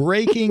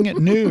 Breaking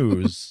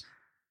news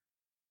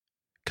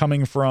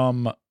coming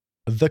from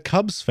the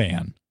Cubs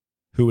fan,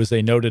 who is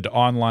a noted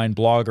online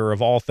blogger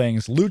of all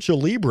things Lucha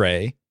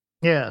Libre.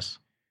 Yes.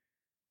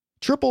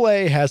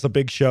 AAA has a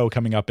big show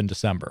coming up in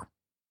December.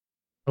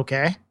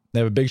 Okay. They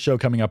have a big show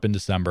coming up in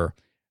December.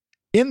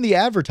 In the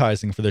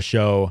advertising for the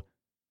show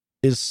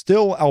is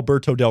still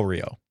Alberto Del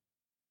Rio.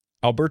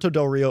 Alberto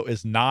Del Rio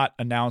is not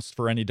announced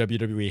for any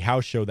WWE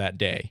house show that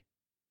day.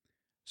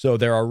 So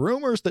there are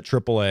rumors that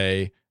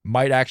AAA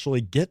might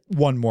actually get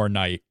one more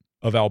night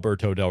of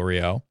Alberto Del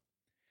Rio.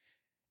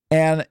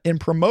 And in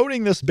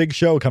promoting this big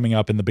show coming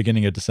up in the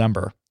beginning of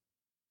December,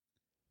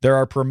 there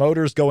are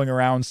promoters going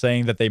around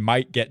saying that they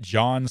might get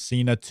John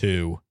Cena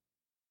too.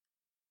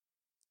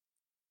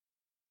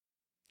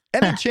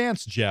 Any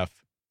chance, Jeff,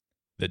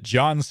 that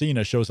John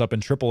Cena shows up in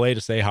AAA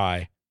to say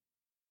hi?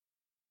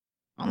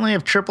 Only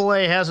if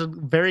AAA has a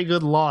very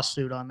good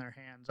lawsuit on their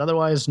hands.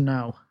 Otherwise,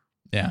 no.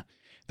 Yeah.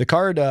 The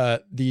card,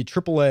 the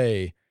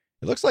AAA,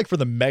 it looks like for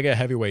the Mega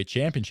Heavyweight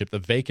Championship, the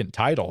vacant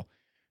title,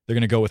 they're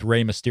going to go with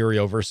Rey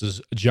Mysterio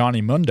versus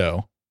Johnny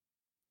Mundo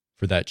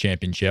for that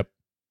championship.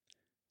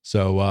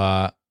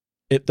 So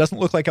it doesn't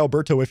look like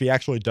Alberto, if he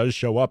actually does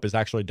show up, is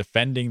actually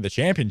defending the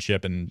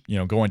championship and,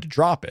 going to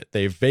drop it.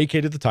 They've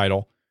vacated the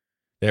title.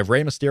 They have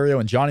Rey Mysterio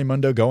and Johnny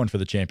Mundo going for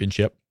the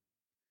championship.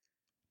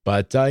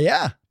 But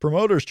yeah,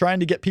 promoters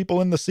trying to get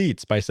people in the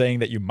seats by saying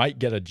that you might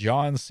get a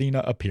John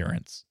Cena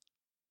appearance.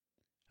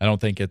 I don't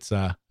think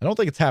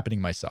it's happening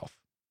myself.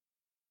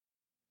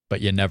 But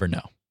you never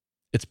know.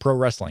 It's pro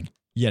wrestling.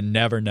 You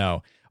never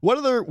know.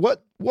 What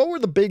were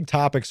the big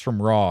topics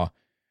from Raw?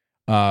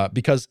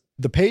 Because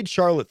the Paige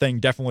Charlotte thing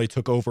definitely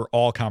took over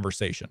all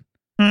conversation.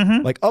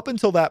 Mm-hmm. Like up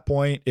until that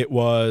point, it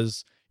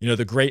was,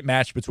 the great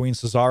match between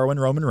Cesaro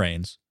and Roman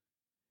Reigns.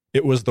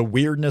 It was the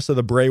weirdness of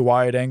the Bray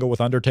Wyatt angle with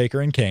Undertaker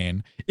and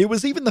Kane. It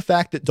was even the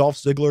fact that Dolph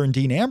Ziggler and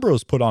Dean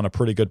Ambrose put on a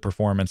pretty good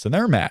performance in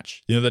their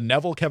match. The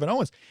Neville, Kevin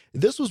Owens.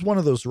 This was one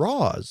of those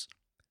Raws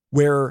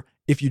where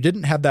if you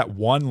didn't have that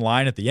one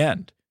line at the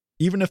end,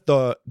 even if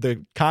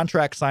the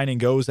contract signing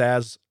goes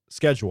as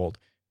scheduled,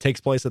 takes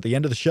place at the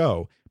end of the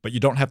show, but you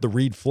don't have the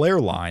Reed Flair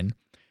line,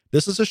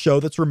 this is a show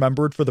that's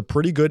remembered for the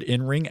pretty good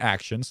in-ring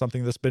action,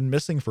 something that's been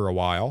missing for a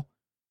while.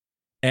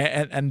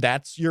 And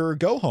that's your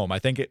go home. I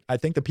think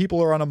the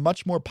people are on a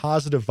much more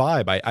positive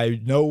vibe.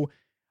 I know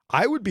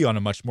I would be on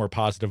a much more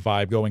positive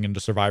vibe going into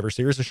Survivor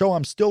Series, a show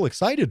I'm still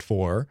excited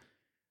for.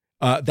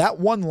 That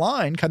one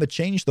line kind of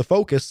changed the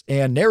focus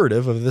and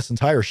narrative of this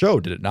entire show,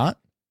 did it not?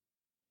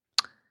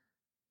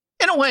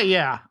 In a way,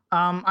 yeah.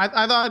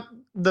 I thought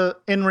the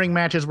in-ring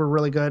matches were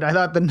really good. I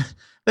thought the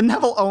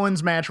Neville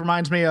Owens match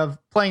reminds me of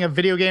playing a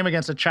video game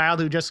against a child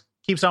who just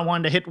keeps on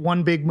wanting to hit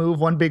one big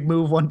move,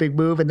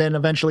 and then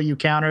eventually you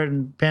counter it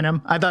and pin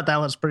him. I thought that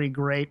was pretty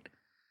great.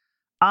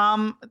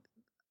 The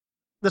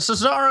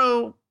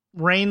Cesaro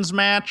Reigns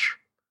match,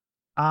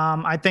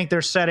 I think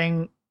they're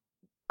setting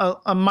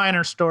a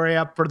minor story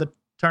up for the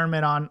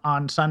tournament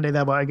on Sunday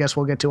that I guess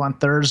we'll get to on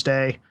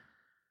Thursday.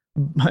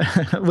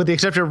 With the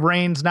exception of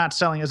Reigns not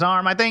selling his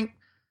arm, I think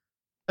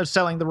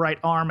selling the right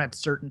arm at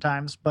certain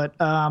times. But,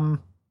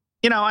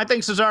 I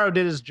think Cesaro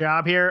did his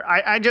job here.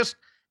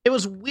 It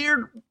was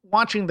weird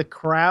watching the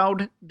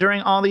crowd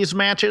during all these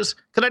matches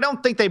because I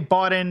don't think they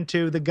bought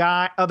into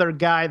the other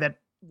guy that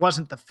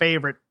wasn't the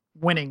favorite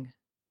winning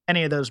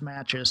any of those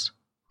matches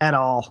at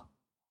all.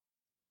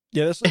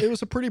 Yeah, it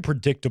was a pretty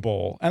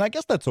predictable, and I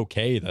guess that's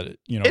okay that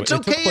it's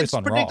okay. It's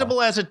predictable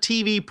Raw. As a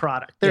TV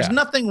product. There's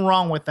nothing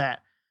wrong with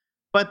that.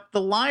 But the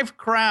live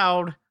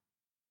crowd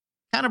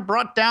kind of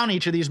brought down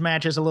each of these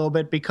matches a little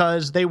bit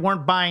because they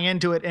weren't buying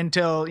into it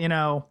until,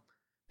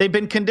 they've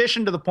been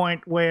conditioned to the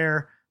point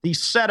where the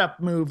setup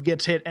move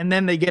gets hit and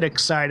then they get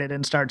excited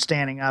and start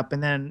standing up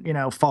and then,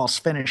 false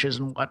finishes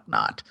and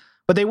whatnot.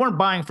 But they weren't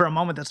buying for a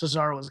moment that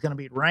Cesaro was going to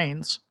beat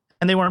Reigns.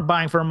 And they weren't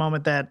buying for a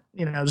moment that,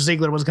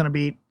 Ziggler was going to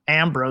beat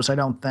Ambrose, I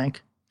don't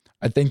think.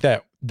 I think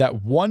that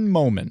one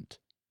moment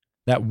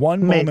where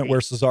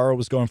Cesaro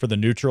was going for the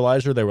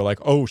neutralizer, they were like,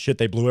 oh shit,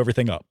 they blew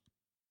everything up.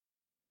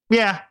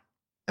 Yeah.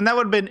 And that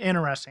would have been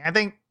interesting. I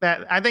think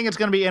it's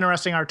going to be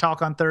interesting, our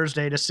talk on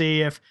Thursday, to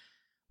see if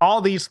all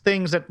these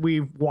things that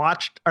we've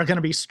watched are going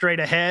to be straight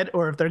ahead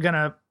or if they're going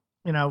to,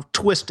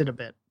 twist it a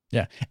bit.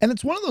 Yeah. And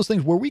it's one of those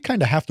things where we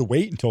kind of have to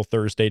wait until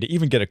Thursday to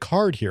even get a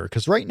card here.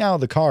 Because right now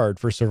the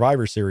card for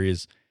Survivor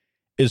Series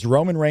is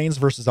Roman Reigns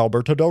versus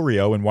Alberto Del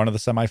Rio in one of the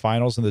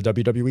semifinals in the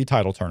WWE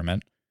title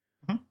tournament.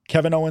 Mm-hmm.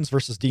 Kevin Owens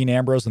versus Dean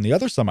Ambrose in the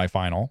other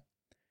semifinal.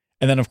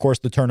 And then, of course,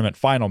 the tournament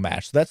final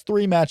match. So that's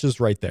 3 matches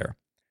right there.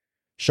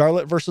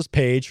 Charlotte versus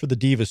Paige for the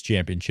Divas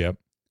Championship.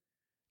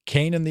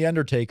 Kane and The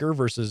Undertaker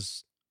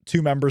versus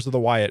 2 members of the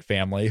Wyatt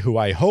family, who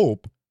I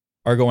hope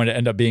are going to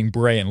end up being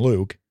Bray and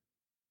Luke.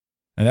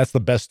 And that's the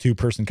best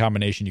 2-person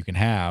combination you can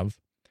have.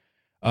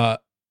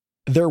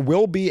 There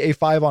will be a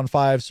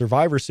 5-on-5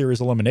 Survivor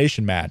Series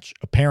elimination match,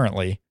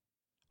 apparently.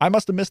 I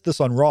must have missed this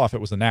on Raw if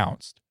it was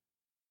announced.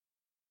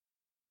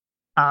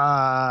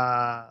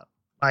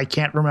 I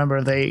can't remember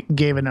if they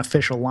gave an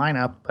official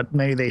lineup, but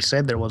maybe they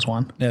said there was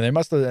one. Yeah, they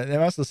must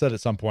have said at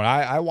some point.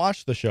 I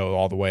watched the show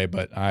all the way,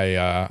 but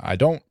I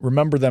don't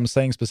remember them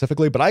saying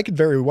specifically, but I could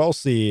very well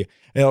see,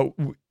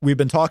 we've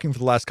been talking for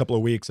the last couple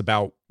of weeks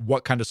about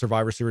what kind of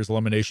Survivor Series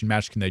elimination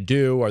match can they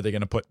do? Are they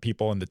going to put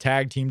people in the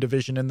tag team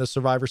division in the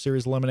Survivor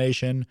Series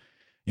elimination?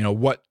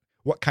 What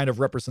kind of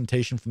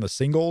representation from the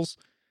singles?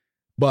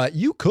 But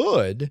you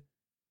could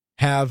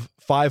have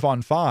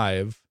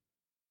 5-on-5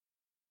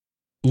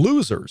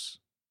 losers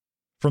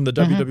from the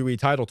WWE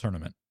title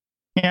tournament.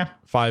 Yeah.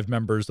 5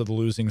 members of the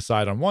losing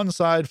side on one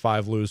side,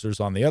 5 losers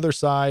on the other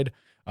side.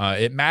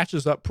 It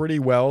matches up pretty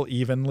well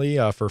evenly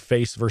for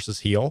face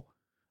versus heel.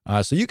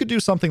 So you could do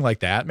something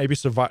like that. Maybe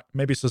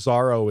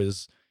Cesaro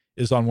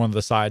is on one of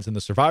the sides in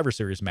the Survivor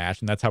Series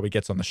match, and that's how he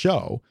gets on the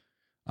show.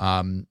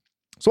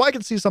 So I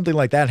can see something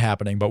like that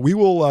happening, but we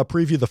will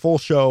preview the full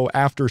show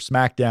after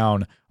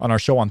SmackDown on our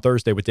show on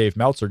Thursday with Dave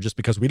Meltzer, just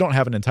because we don't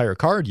have an entire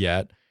card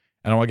yet.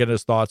 And I want to get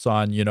his thoughts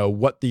on,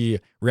 what the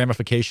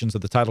ramifications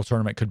of the title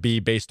tournament could be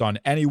based on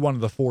any one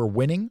of the 4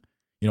 winning,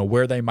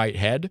 where they might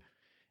head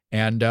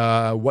and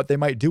what they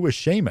might do with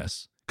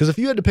Sheamus. Because if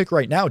you had to pick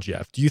right now,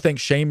 Jeff, do you think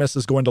Sheamus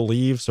is going to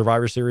leave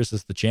Survivor Series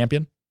as the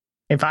champion?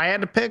 If I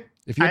had to pick?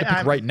 If you had to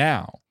pick right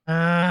now,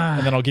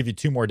 and then I'll give you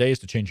 2 more days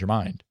to change your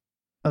mind.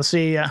 Let's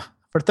see.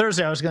 For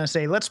Thursday, I was going to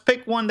say, let's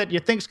pick one that you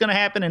think is going to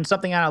happen and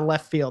something out of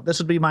left field. This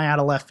would be my out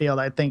of left field.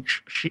 I think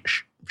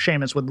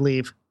Sheamus would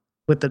leave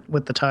with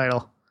the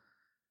title.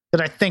 But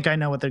I think I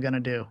know what they're going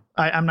to do.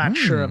 I'm not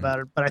sure about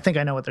it, but I think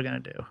I know what they're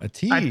going to do. A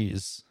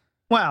tease.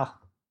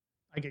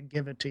 I could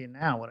give it to you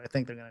now what I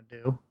think they're going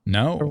to do.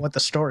 No. Or what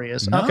the story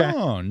is. No, okay.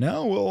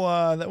 No. We'll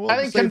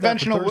I think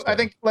conventional. I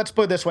think let's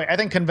put it this way. I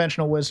think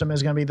conventional wisdom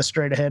is going to be the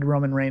straight ahead.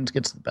 Roman Reigns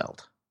gets the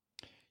belt.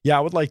 Yeah,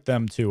 I would like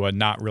them to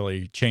not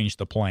really change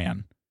the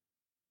plan,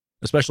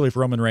 especially if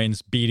Roman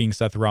Reigns beating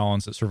Seth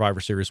Rollins at Survivor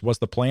Series was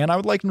the plan. I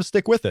would like them to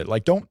stick with it.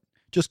 Like, don't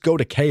just go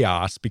to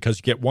chaos because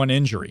you get one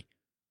injury.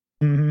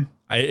 Mm-hmm.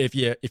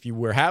 If you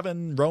were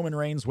having Roman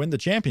Reigns win the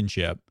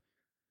championship,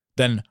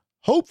 then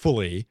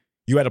hopefully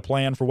you had a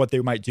plan for what they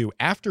might do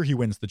after he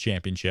wins the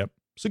championship.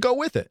 So go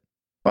with it.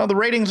 Well, the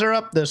ratings are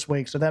up this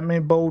week, so that may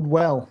bode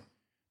well.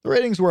 The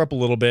ratings were up a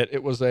little bit.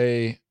 It was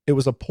a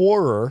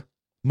poorer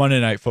Monday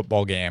Night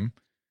Football game.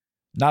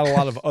 Not a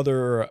lot of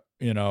other,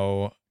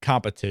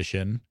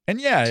 competition.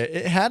 And yeah,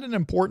 it had an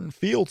important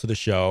feel to the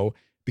show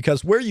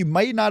because where you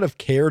might not have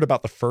cared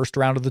about the first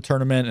round of the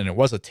tournament and it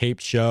was a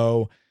taped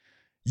show,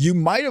 you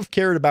might have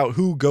cared about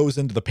who goes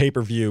into the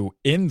pay-per-view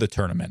in the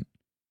tournament.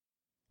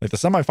 Like the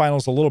semifinal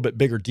is a little bit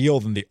bigger deal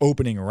than the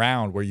opening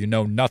round where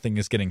nothing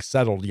is getting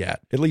settled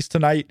yet. At least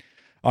tonight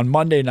on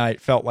Monday night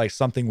felt like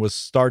something was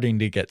starting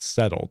to get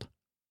settled.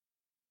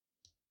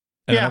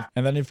 And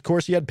then of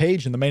course you had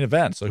Paige in the main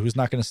event, so who's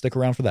not going to stick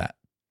around for that?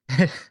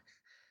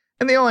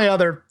 And the only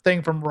other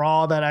thing from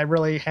Raw that I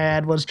really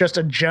had was just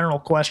a general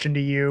question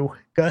to you,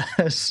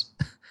 because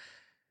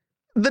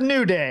the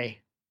New Day,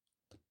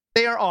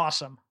 they are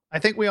awesome. I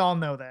think we all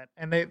know that.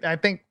 And I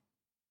think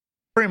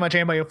pretty much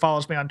anybody who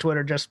follows me on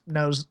Twitter just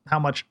knows how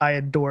much I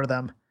adore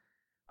them.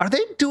 Are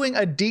they doing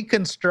a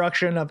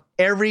deconstruction of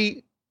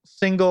every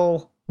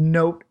single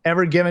note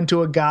ever given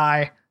to a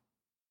guy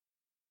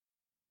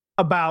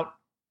about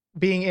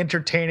being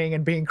entertaining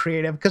and being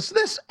creative, because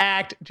this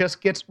act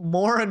just gets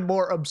more and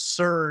more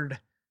absurd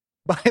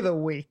by the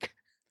week.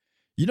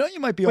 You know, you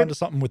might be onto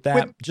something with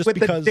that, with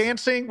the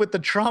dancing, with the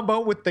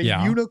trombone, with the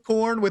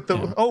unicorn, with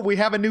the we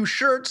have a new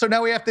shirt, so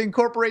now we have to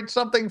incorporate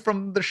something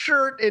from the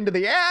shirt into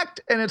the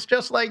act, and it's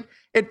just like,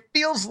 it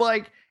feels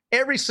like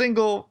every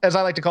single, as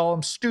I like to call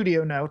them,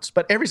 studio notes,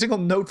 but every single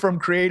note from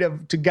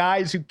creative to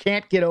guys who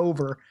can't get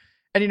over.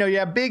 And, you know, you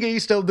have Big E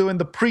still doing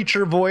the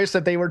preacher voice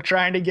that they were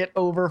trying to get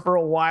over for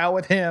a while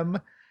with him.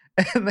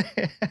 And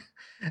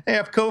they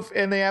have Kofi,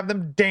 and they have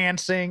them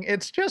dancing.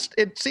 It's just,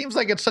 it seems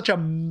like it's such a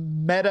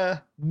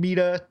meta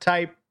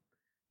type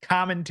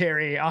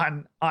commentary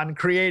on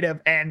creative,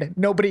 and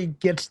nobody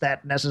gets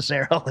that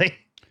necessarily.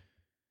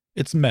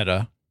 It's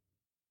meta,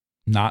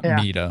 not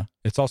meta.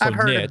 It's also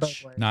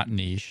niche, not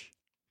niche.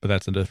 But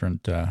that's a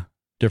different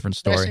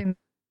story.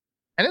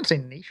 I didn't say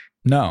niche.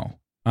 No.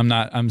 I'm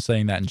not. I'm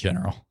saying that in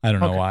general. I don't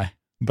know why,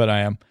 but I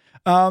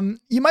am.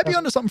 You might be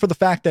onto something for the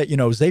fact that, you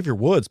know, Xavier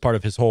Woods, part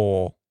of his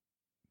whole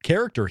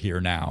character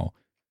here now,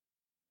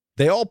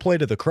 they all play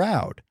to the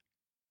crowd.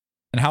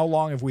 And how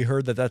long have we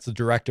heard that that's a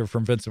directive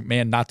from Vince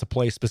McMahon not to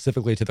play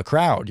specifically to the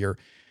crowd? You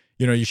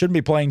shouldn't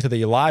be playing to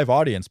the live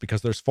audience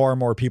because there's far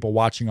more people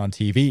watching on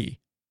TV.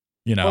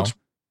 You know,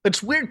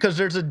 it's weird because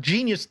there's a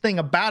genius thing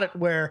about it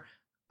where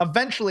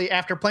eventually,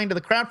 after playing to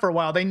the crowd for a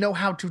while, they know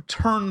how to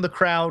turn the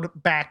crowd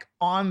back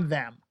on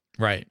them.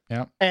 Right.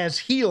 Yeah. As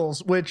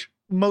heels, which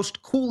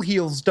most cool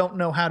heels don't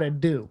know how to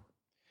do.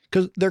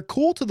 Because they're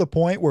cool to the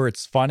point where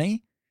it's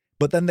funny,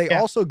 but then they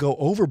also go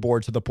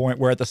overboard to the point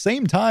where at the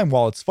same time,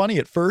 while it's funny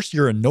at first,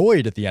 you're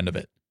annoyed at the end of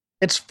it.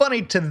 It's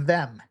funny to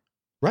them.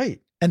 Right.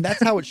 And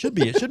that's how it should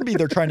be. It shouldn't be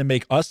they're trying to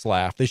make us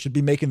laugh. They should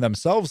be making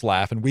themselves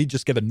laugh, and we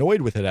just get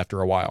annoyed with it after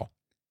a while.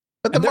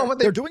 But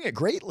they're doing it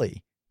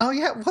greatly. Oh,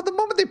 yeah. Well, the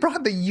moment they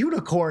brought the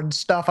unicorn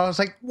stuff, I was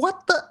like,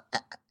 what the?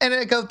 And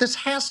I go, this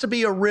has to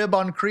be a rib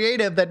on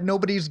creative that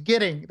nobody's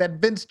getting, that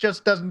Vince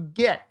just doesn't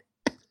get.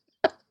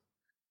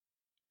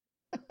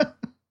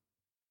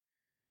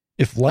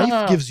 If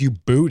life gives you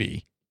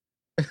booty,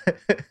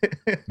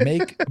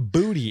 make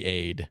booty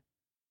aid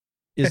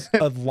is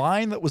a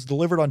line that was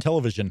delivered on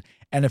television.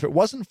 And if it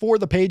wasn't for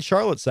the Paige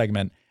Charlotte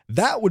segment,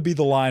 that would be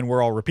the line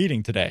we're all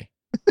repeating today.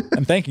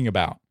 I'm thinking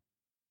about.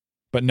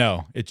 But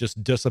no, it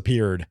just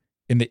disappeared.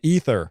 In the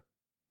ether.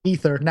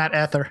 Ether, not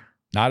ether.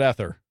 Not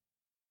ether.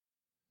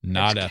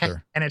 Not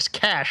ether. And it's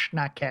cash,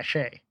 not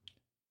cachet.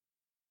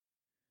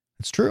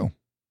 It's true.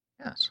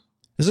 Yes.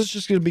 Is this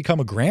just going to become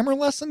a grammar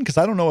lesson? Because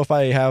I don't know if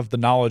I have the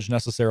knowledge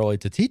necessarily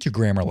to teach a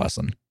grammar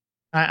lesson.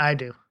 I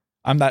do.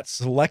 I'm that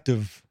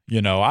selective,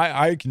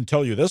 I can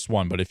tell you this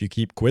one, but if you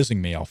keep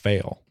quizzing me, I'll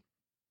fail.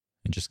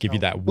 And just give you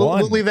that one.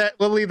 We'll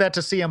leave that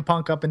to CM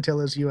Punk up until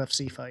his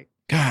UFC fight.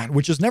 God,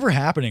 which is never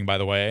happening, by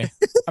the way.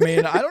 I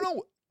mean, I don't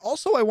know.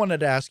 Also, I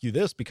wanted to ask you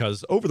this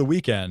because over the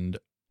weekend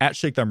at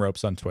Shake Them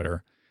Ropes on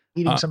Twitter,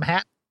 eating some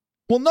hat.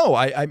 Well,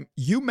 no,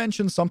 you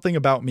mentioned something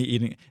about me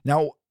eating.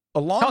 Now, a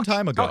long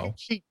time ago,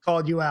 she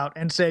called you out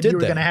and said you were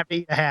going to have to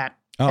eat a hat,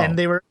 and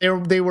they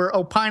were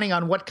opining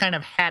on what kind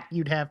of hat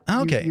you'd have.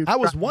 Okay, I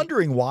was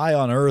wondering why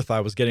on earth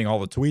I was getting all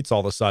the tweets all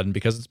of a sudden,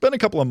 because it's been a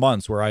couple of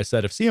months where I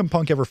said if CM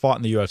Punk ever fought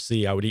in the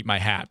UFC, I would eat my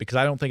hat because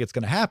I don't think it's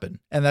going to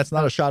happen, and that's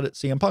not a shot at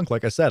CM Punk.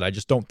 Like I said, I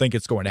just don't think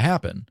it's going to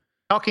happen.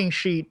 Talking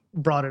Sheet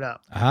brought it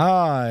up.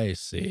 I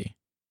see.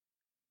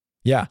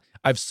 Yeah,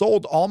 I've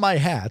sold all my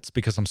hats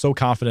because I'm so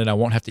confident I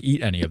won't have to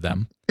eat any of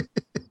them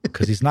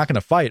because he's not going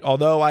to fight.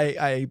 Although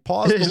I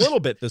paused a little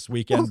bit this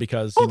weekend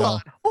because,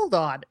 Hold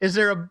on. Is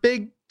there a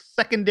big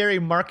secondary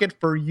market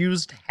for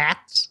used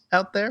hats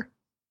out there?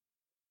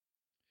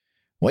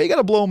 Well, you got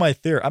to blow my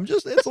theory.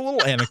 It's a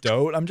little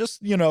anecdote. I'm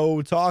just,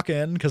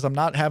 talking because I'm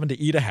not having to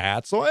eat a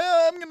hat. So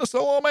I'm going to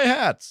sell all my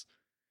hats.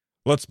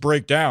 Let's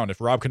break down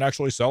if Rob can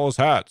actually sell his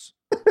hats.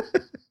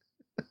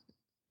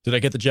 Did I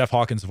get the Jeff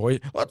Hawkins voice?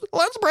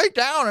 Let's break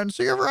down and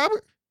see if Rob.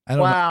 I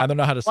don't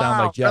know how to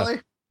sound like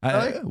Jeff.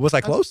 Really? Was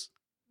I close?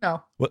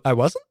 No. I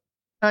wasn't?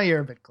 No,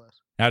 you're a bit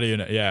close. How do you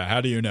know? Yeah, how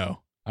do you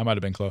know? I might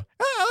have been close.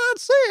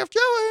 Let's see if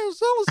Joey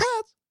sells his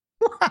hats.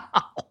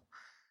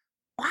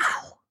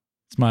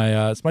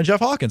 Wow. It's my Jeff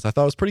Hawkins. I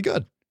thought it was pretty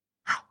good.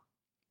 Wow.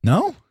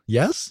 No?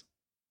 Yes?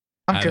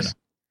 I'm just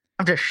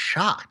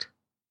shocked.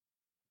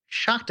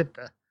 Shocked at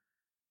the.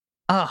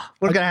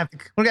 We're gonna have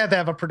to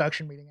have a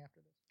production meeting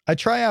after this. I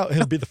try out.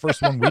 It'll be the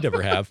first one we'd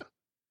ever have.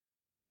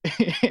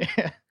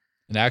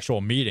 An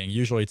actual meeting.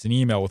 Usually it's an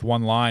email with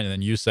one line, and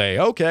then you say,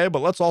 "Okay,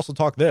 but let's also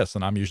talk this."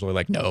 And I'm usually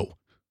like, "No."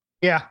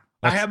 Yeah,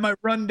 I have my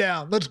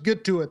rundown. Let's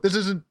get to it. This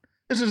isn't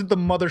the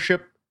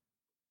mothership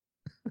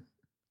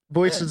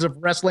Voices of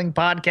Wrestling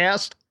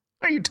podcast.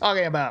 What are you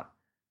talking about?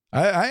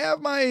 I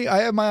have my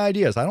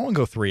ideas. I don't want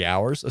to go 3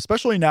 hours,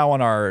 especially now on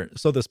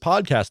this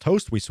podcast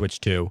host we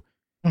switched to.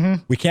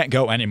 Mm-hmm. We can't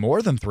go any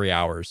more than 3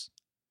 hours.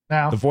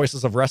 Now, the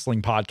Voices of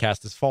Wrestling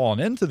podcast has fallen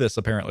into this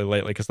apparently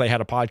lately because they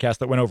had a podcast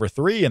that went over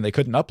 3 and they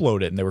couldn't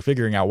upload it, and they were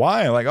figuring out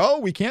why. Like,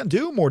 we can't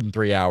do more than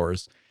 3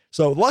 hours.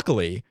 So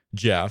luckily,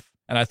 Jeff,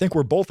 and I think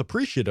we're both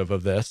appreciative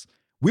of this,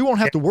 we won't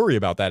have to worry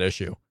about that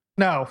issue.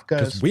 No,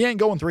 Because we ain't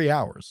going 3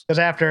 hours. Because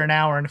after an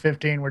hour and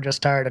 15, we're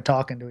just tired of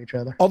talking to each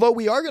other. Although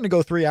we are going to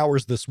go 3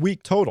 hours this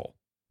week total.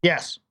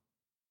 Yes.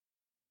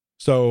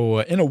 So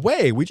in a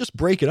way, we just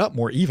break it up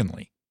more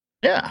evenly.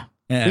 Yeah.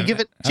 And we give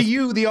it to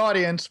you, the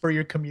audience, for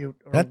your commute.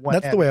 Or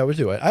that's the way I would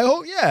do it. I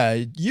hope,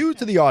 you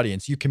to the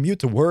audience. You commute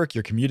to work.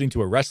 You're commuting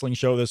to a wrestling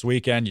show this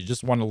weekend. You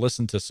just want to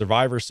listen to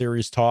Survivor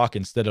Series talk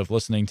instead of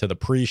listening to the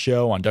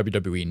pre-show on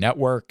WWE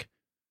Network.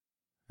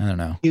 I don't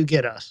know. You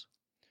get us.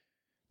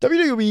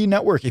 WWE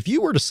Network, if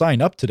you were to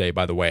sign up today,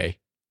 by the way,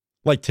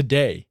 like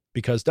today,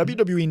 because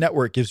WWE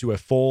Network gives you a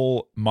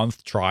full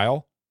month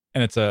trial,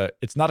 and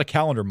it's not a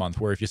calendar month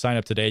where if you sign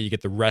up today, you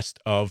get the rest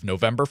of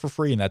November for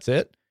free, and that's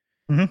it.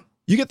 Mm-hmm.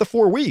 You get the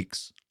 4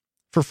 weeks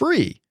for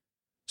free.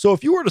 So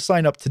if you were to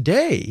sign up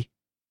today,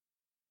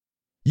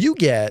 you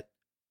get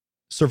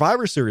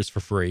Survivor Series for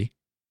free.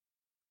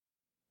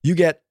 You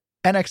get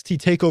NXT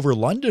TakeOver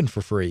London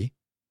for free.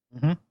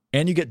 Mm-hmm.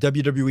 And you get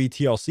WWE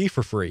TLC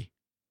for free.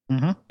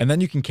 Mm-hmm. And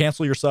then you can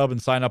cancel your sub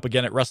and sign up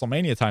again at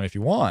WrestleMania time if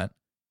you want,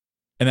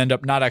 and end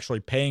up not actually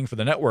paying for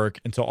the network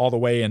until all the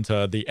way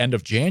into the end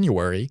of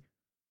January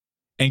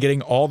and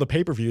getting all the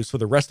pay-per-views for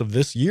the rest of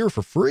this year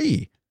for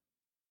free.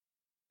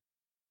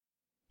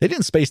 They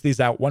didn't space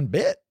these out one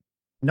bit.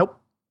 Nope.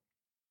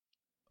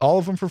 All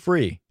of them for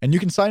free. And you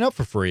can sign up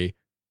for free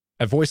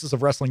at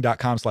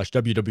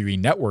voicesofwrestling.com/WWE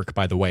network,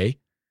 by the way.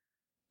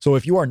 So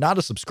if you are not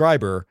a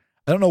subscriber,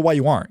 I don't know why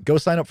you aren't. Go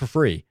sign up for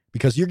free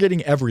because you're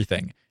getting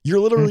everything. You're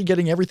literally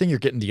getting everything. You're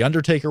getting the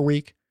Undertaker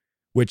week,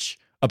 which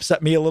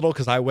upset me a little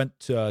because I went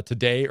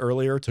today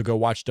earlier to go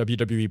watch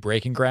WWE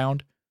Breaking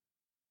Ground,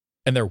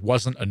 and there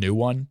wasn't a new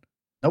one.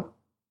 Nope.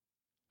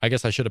 I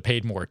guess I should have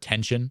paid more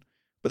attention.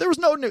 But there was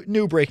no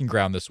new Breaking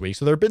Ground this week,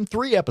 so there have been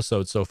 3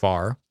 episodes so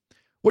far.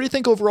 What do you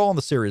think overall in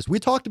the series? We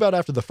talked about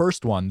after the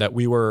first one that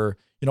we were,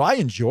 I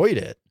enjoyed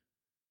it,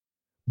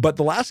 but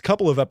the last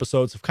couple of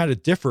episodes have kind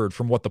of differed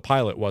from what the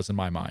pilot was in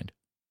my mind.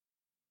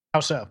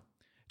 How so?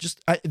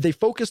 They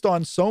focused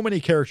on so many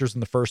characters in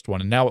the first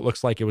one, and now it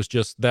looks like it was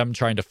just them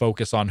trying to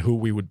focus on who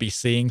we would be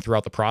seeing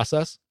throughout the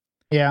process.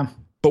 Yeah.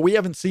 But we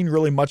haven't seen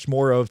really much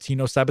more of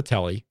Tino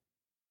Sabatelli.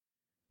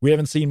 We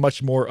haven't seen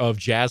much more of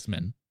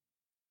Jasmine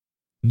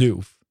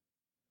Noof.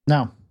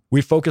 No.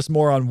 We focus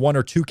more on 1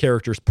 or 2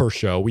 characters per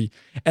show.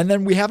 And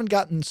then we haven't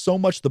gotten so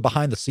much the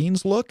behind the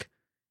scenes look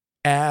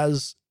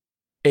as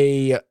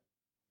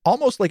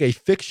almost like a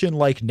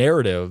fiction-like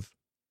narrative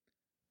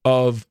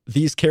of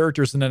these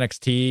characters in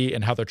NXT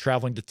and how they're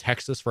traveling to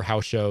Texas for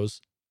house shows.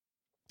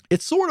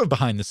 It's sort of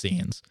behind the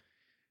scenes,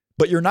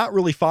 but you're not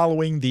really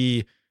following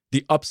the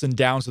ups and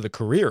downs of the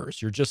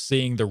careers. You're just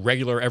seeing the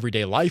regular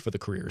everyday life of the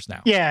careers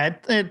now. Yeah,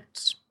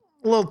 it's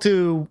a little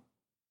too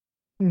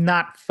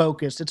not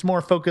focused. It's more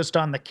focused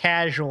on the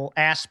casual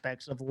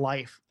aspects of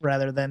life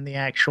rather than the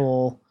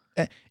actual.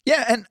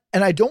 Yeah,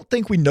 and I don't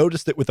think we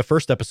noticed it with the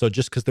first episode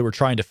just because they were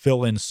trying to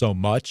fill in so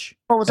much.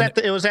 Well,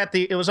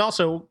 it was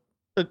also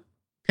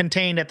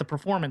contained at the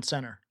Performance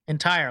Center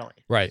entirely.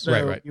 Right.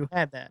 You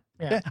had that.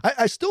 Yeah.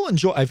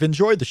 I've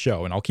enjoyed the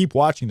show, and I'll keep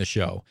watching the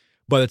show,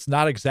 but it's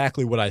not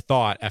exactly what I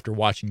thought after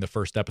watching the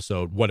first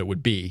episode what it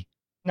would be.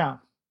 No.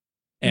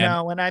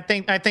 And I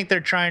think they're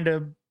trying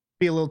to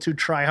be a little too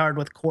try hard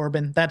with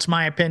Corbin. That's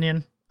my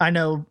opinion. I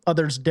know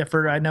others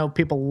differ. I know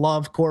people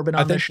love Corbin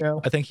on the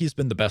show. I think he's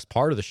been the best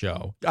part of the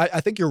show.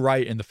 I think you're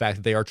right in the fact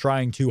that they are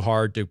trying too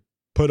hard to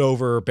put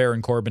over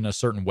Baron Corbin a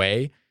certain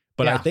way,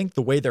 but I think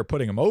the way they're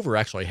putting him over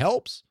actually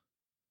helps.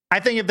 I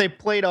think if they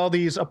played all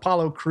these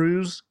Apollo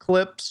Crews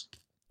clips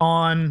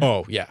on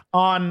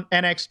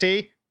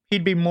NXT,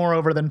 he'd be more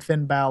over than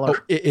Finn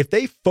Balor. If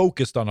they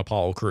focused on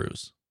Apollo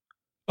Crews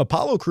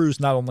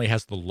not only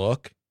has the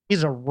look,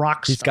 he's a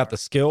rock star. He's got the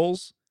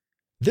skills.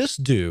 This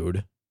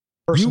dude,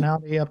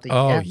 personality up the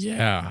ass.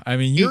 Yeah. I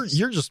mean,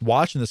 you're just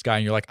watching this guy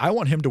and you're like, I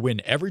want him to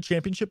win every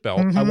championship belt.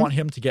 Mm-hmm. I want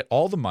him to get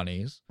all the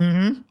monies.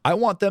 Mm-hmm. I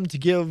want them to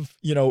give,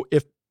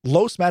 if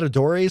Los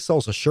Matadores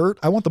sells a shirt,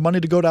 I want the money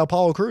to go to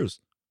Apollo Crews.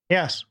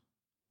 Yes.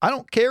 I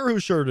don't care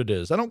whose shirt it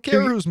is. I don't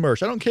care who's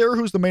merch. I don't care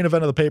who's the main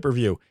event of the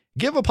pay-per-view.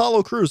 Give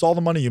Apollo Crews all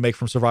the money you make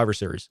from Survivor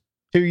Series.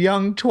 To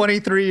young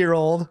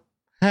 23-year-old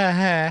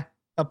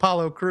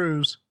Apollo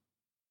Crews.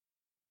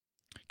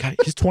 God,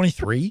 he's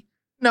 23?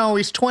 No,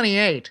 he's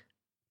 28.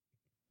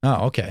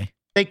 Oh, okay.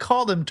 They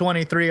called him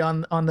 23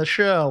 on the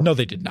show. No,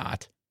 they did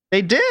not.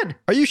 They did.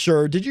 Are you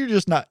sure? Did you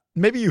just not?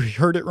 Maybe you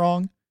heard it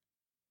wrong.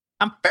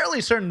 I'm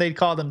fairly certain they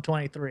called him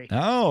 23.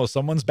 Oh,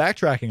 someone's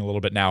backtracking a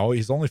little bit now.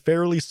 He's only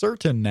fairly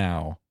certain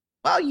now.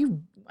 Well,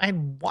 I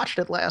watched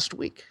it last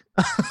week.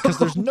 Because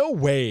there's no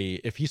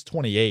way if he's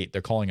 28,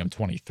 they're calling him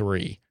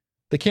 23.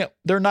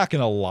 They're not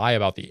going to lie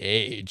about the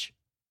age.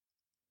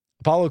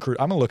 Apollo Crews,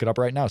 I'm going to look it up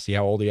right now, see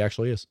how old he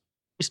actually is.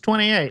 He's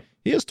 28.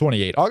 He is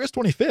 28. August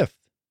 25th,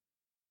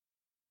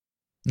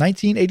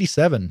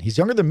 1987. He's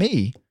younger than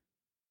me.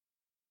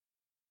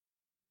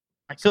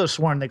 I could have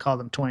sworn they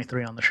called him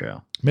 23 on the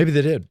show. Maybe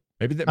they did.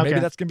 Maybe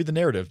that's going to be the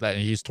narrative, that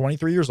he's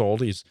 23 years old.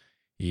 He's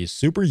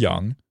super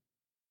young.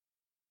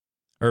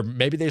 Or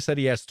maybe they said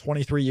he has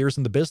 23 years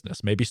in the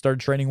business. Maybe he started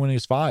training when he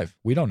was 5.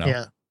 We don't know.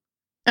 Yeah.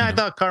 And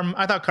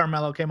I thought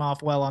Carmelo came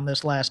off well on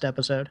this last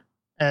episode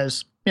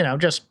as,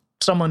 just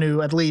someone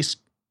who at least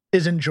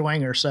is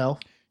enjoying herself.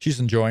 She's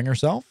enjoying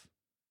herself.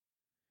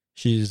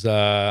 She's,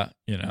 And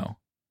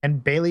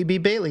Bailey be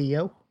Bailey,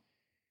 yo.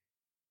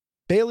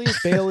 Bailey is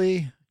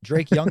Bailey.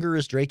 Drake Younger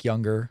is Drake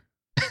Younger.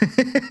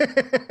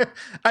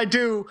 I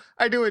do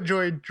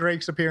enjoy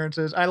Drake's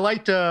appearances. I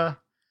liked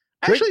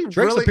Drake's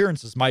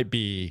appearances might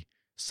be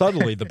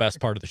subtly the best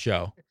part of the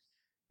show.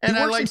 And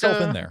he works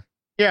himself in there.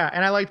 Yeah,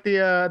 and I like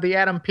the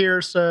Adam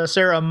Pearce,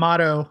 Sarah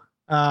Amato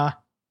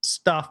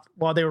stuff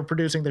while they were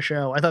producing the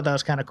show. I thought that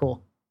was kind of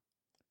cool.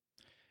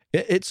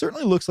 It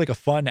certainly looks like a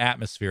fun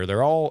atmosphere.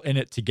 They're all in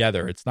it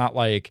together. It's not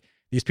like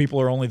these people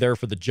are only there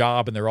for the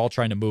job and they're all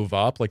trying to move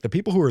up. Like the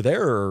people who are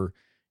there are,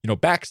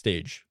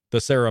 backstage,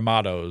 the Sarah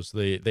Amatos,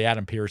 the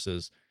Adam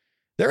Pearces,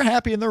 they're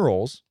happy in their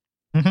roles.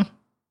 Mm-hmm.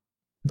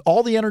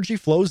 All the energy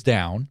flows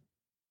down.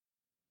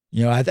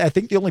 I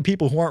think the only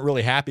people who aren't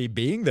really happy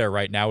being there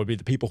right now would be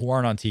the people who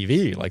aren't on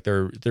TV. Like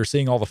they're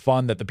seeing all the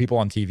fun that the people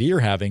on TV are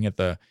having and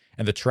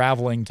the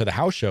traveling to the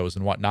house shows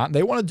and whatnot. And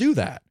they want to do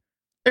that.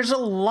 There's a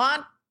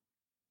lot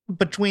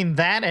between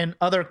that and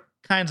other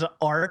kinds of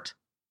art,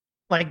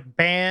 like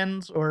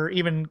bands or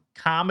even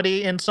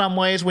comedy in some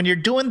ways. When you're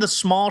doing the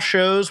small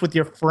shows with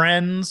your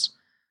friends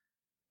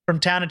from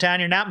town to town,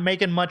 you're not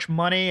making much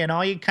money and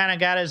all you kind of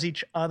got is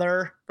each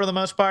other for the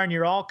most part. And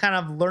you're all kind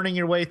of learning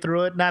your way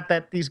through it. Not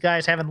that these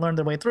guys haven't learned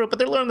their way through it, but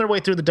they're learning their way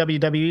through the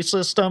WWE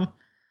system.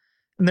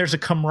 And there's a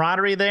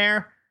camaraderie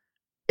there.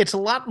 It's a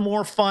lot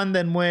more fun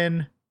than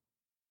when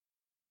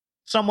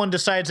someone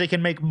decides they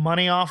can make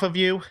money off of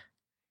you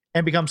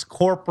and becomes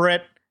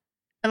corporate.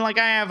 And like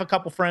I have a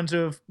couple friends who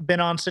have been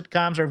on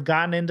sitcoms or have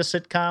gotten into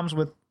sitcoms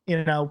with,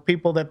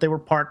 people that they were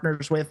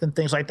partners with and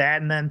things like that.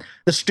 And then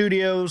the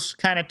studios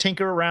kind of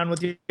tinker around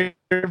with your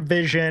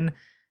vision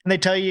and they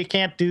tell you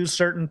can't do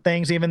certain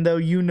things, even though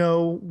you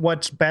know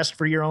what's best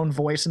for your own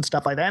voice and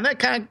stuff like that. And that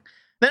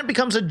then it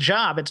becomes a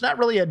job. It's not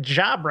really a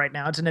job right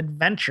now. It's an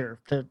adventure,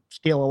 to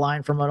steal a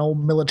line from an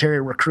old military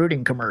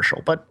recruiting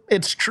commercial, but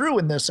it's true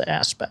in this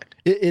aspect.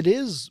 It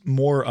is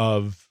more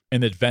of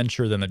an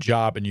adventure than a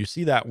job. And you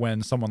see that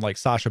when someone like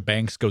Sasha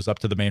Banks goes up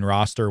to the main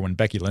roster, when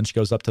Becky Lynch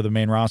goes up to the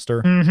main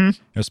roster.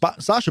 Mm-hmm.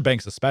 Sasha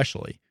Banks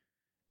especially,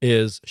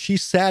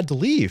 she's sad to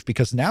leave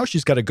because now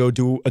she's got to go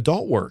do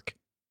adult work.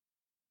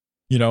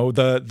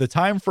 The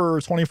time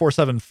for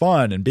 24/7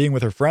 fun and being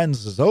with her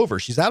friends is over.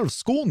 She's out of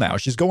school now.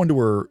 She's going to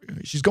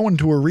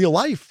her real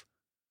life.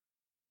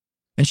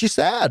 And she's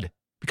sad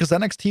because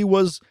NXT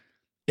was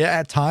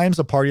at times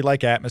a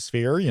party-like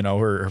atmosphere.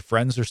 Her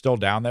friends are still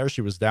down there.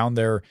 She was down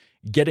there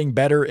getting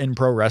better in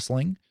pro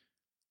wrestling.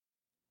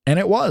 And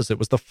it was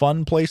the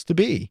fun place to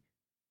be.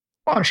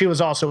 Well, and she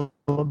was also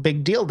a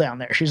big deal down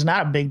there. She's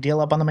not a big deal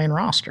up on the main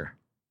roster.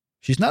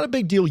 She's not a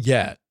big deal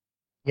yet.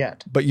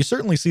 But you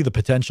certainly see the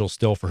potential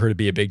still for her to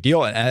be a big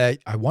deal. And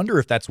I wonder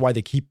if that's why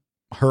they keep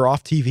her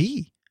off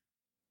TV.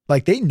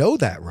 Like they know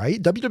that,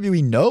 right?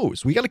 WWE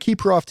knows we got to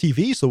keep her off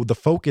TV so the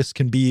focus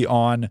can be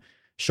on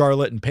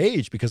Charlotte and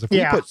Paige, because if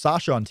we put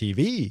Sasha on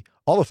TV,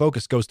 all the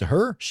focus goes to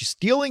her. She's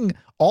stealing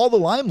all the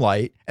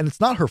limelight and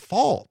it's not her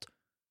fault.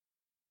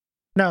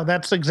 No,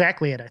 that's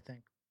exactly it, I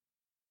think.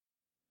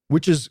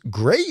 Which is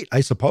great,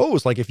 I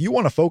suppose. Like if you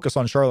want to focus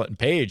on Charlotte and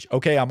Paige,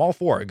 okay, I'm all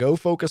for it. Go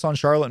focus on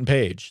Charlotte and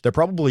Paige. They're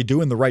probably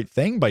doing the right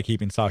thing by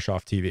keeping Sasha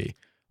off TV.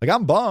 Like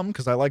I'm bummed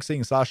because I like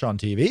seeing Sasha on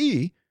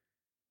TV,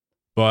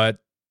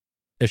 but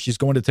if she's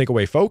going to take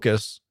away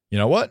focus, you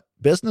know what?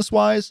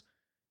 Business-wise,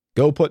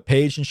 go put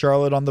Paige and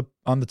Charlotte on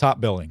the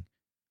top billing.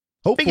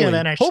 Hopefully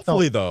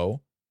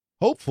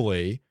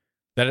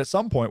that at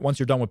some point, once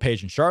you're done with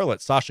Paige and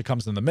Charlotte, Sasha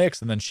comes in the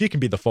mix and then she can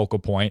be the focal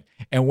point.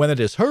 And when it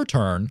is her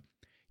turn,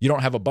 you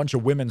don't have a bunch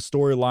of women's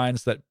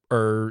storylines that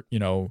are,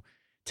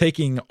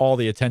 taking all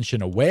the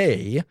attention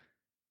away.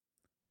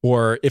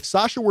 Or if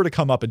Sasha were to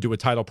come up and do a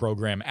title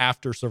program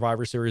after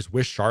Survivor Series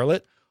with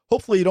Charlotte,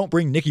 hopefully you don't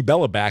bring Nikki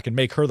Bella back and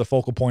make her the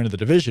focal point of the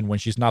division when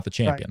she's not the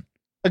champion. Right.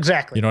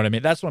 Exactly. You know what I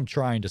mean? That's what I'm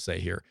trying to say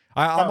here.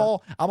 I'm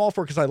all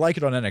for, because I like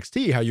it on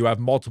NXT, how you have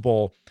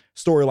multiple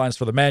storylines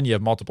for the men, you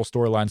have multiple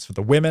storylines for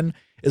the women.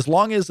 As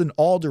long as in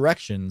all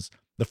directions,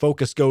 the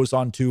focus goes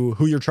on to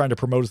who you're trying to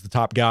promote as the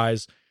top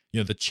guys,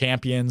 the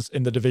champions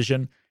in the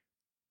division.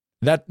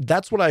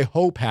 That's what I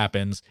hope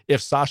happens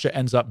if Sasha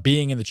ends up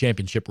being in the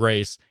championship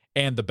race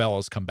and the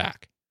Bellas come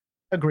back.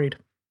 Agreed.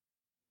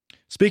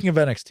 Speaking of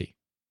NXT.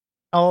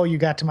 Oh, you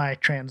got to my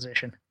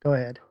transition. Go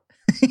ahead.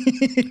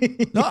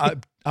 No,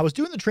 I was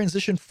doing the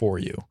transition for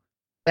you.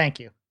 Thank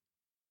you.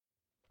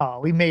 Oh,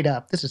 we made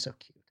up. This is so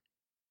cute.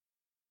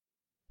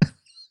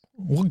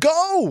 Well,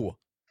 go.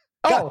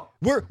 God,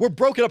 we're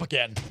broken up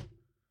again.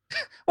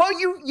 Well,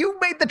 you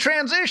made the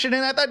transition,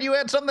 and I thought you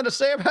had something to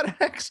say about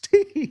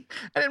NXT.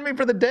 I didn't mean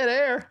for the dead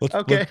air.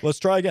 Let's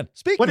try again.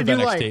 Speaking of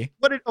NXT.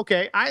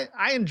 Like?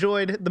 I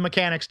enjoyed the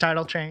Mechanics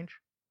title change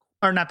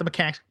or not the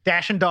mechanics,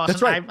 Dash and Dawson.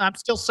 That's right. I'm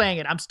still saying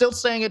it. I'm still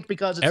saying it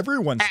because it's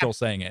everyone's still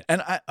saying it.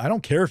 And I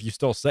don't care if you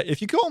still say,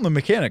 if you call them the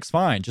mechanics,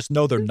 fine. Just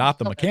know they're not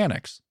the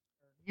mechanics.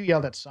 You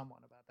yelled at someone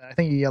about that. I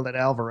think you yelled at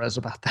Alvarez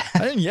about that. I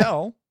didn't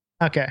yell.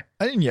 Okay.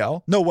 I didn't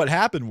yell. No, what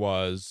happened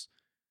was,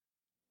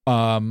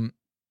 not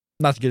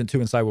to get into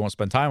inside, we won't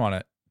spend time on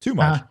it too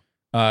much.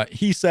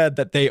 He said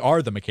that they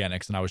are the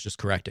mechanics, and I was just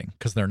correcting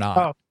because they're not.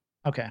 Oh,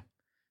 okay.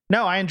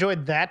 No, I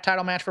enjoyed that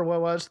title match for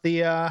what was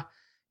the,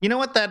 you know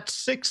what, that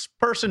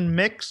 6-person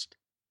mixed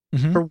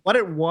for what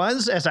it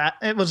was,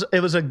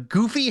 it was a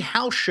goofy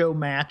house show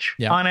match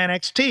on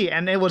NXT,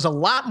 and it was a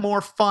lot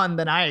more fun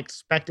than I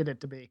expected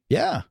it to be.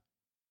 Yeah.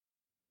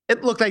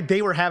 It looked like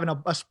they were having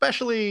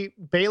especially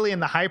Bayley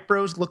and the Hype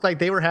Bros looked like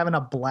they were having a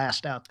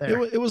blast out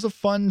there. It was a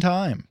fun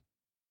time.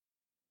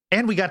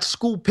 And we got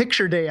school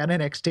picture day on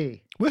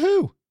NXT.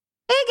 Woohoo.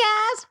 Hey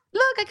guys,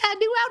 look, I got a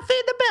new outfit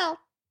in the belt.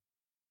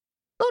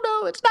 Oh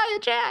no, it's Nia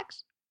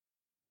Jax.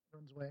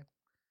 Runs away.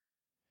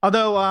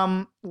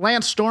 Although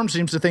Lance Storm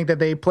seems to think that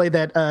they played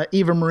that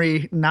Eva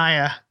Marie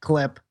Nia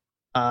clip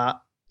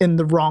in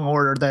the wrong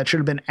order. That should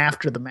have been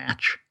after the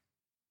match.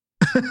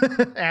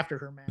 After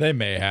her match. They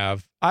may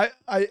have. I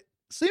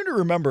seem to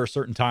remember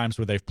certain times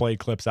where they've played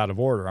clips out of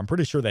order. I'm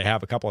pretty sure they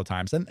have a couple of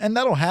times. And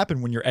that'll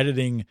happen when you're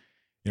editing,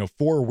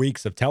 4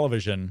 weeks of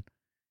television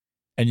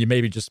and you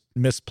maybe just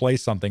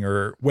misplace something,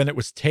 or when it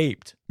was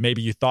taped, maybe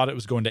you thought it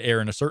was going to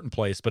air in a certain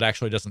place, but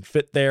actually doesn't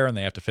fit there and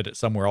they have to fit it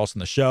somewhere else in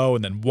the show.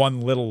 And then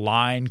one little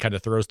line kind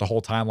of throws the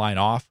whole timeline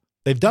off.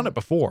 They've done it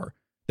before.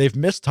 They've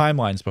missed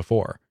timelines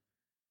before.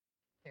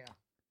 Yeah.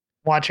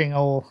 Watching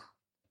old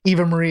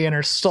Eva Marie and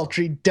her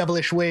sultry,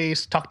 devilish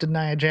ways talk to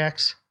Nia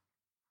Jax.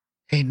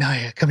 Hey,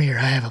 Nia, come here.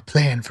 I have a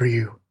plan for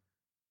you.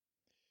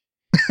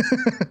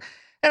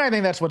 And I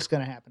think that's what's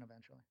going to happen eventually.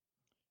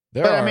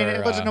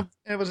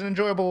 It was an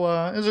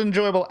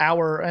enjoyable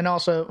hour, and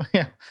also,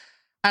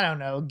 I don't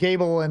know,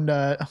 Gable and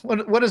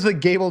what does the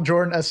Gable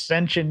Jordan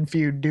Ascension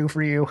feud do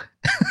for you?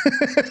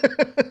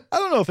 I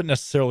don't know if it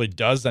necessarily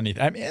does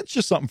anything. I mean, it's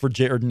just something for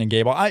Jordan and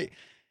Gable.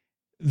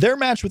 Their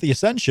match with the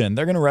Ascension,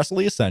 they're going to wrestle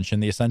the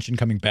Ascension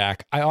coming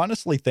back. I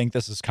honestly think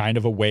this is kind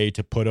of a way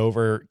to put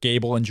over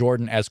Gable and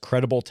Jordan as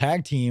credible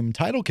tag team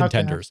title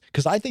contenders,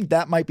 because I think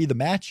that might be the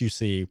match you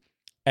see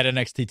at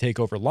NXT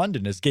TakeOver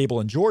London is Gable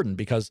and Jordan,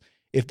 because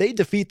if they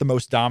defeat the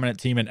most dominant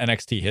team in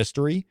NXT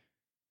history,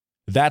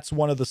 that's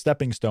one of the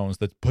stepping stones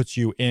that puts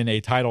you in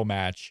a title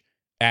match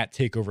at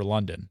TakeOver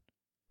London.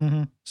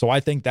 Mm-hmm. So I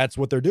think that's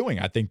what they're doing.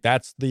 I think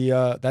that's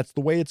the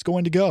way it's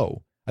going to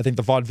go. I think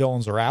the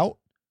Vaudevillains are out.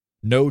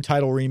 No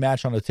title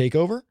rematch on a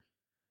TakeOver.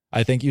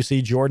 I think you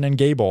see Jordan and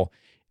Gable,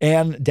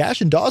 and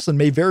Dash and Dawson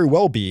may very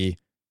well be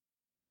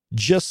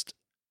just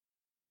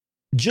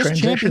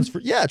champions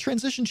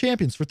transition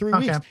champions for 3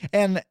 weeks.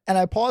 And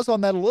I pause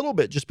on that a little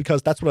bit just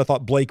because that's what I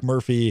thought Blake and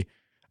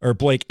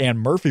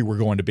Murphy were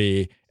going to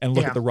be, and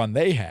look at the run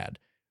they had.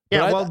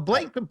 But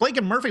Blake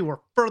and Murphy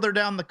were further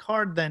down the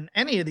card than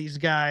any of these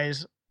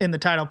guys in the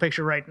title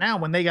picture right now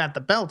when they got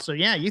the belt. So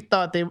yeah, you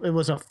thought it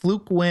was a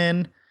fluke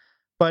win,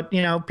 but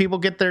people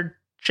get their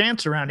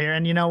chance around here.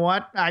 And you know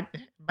what? It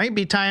might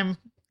be time.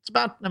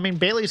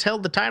 Bayley's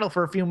held the title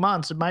for a few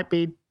months. It might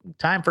be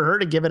time for her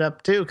to give it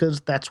up too, because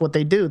that's what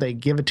they do. They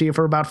give it to you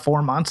for about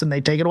 4 months and they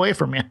take it away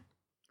from you.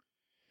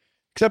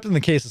 Except in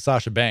the case of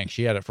Sasha Banks,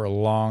 she had it for a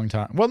long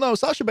time. Well, no,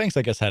 Sasha Banks,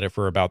 I guess, had it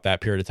for about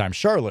that period of time.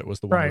 Charlotte was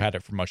the one who had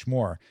it for much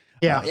more.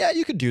 Yeah.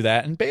 You could do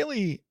that. And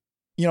Bayley,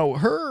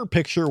 her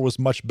picture was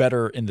much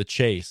better in the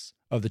chase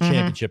of the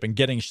championship and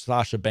getting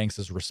Sasha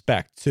Banks'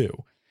 respect too.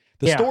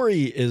 The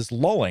story is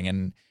lulling,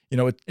 and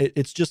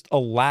it's just a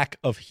lack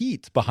of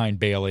heat behind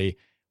Bayley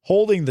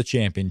holding the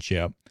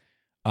championship.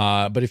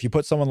 But if you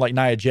put someone like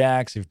Nia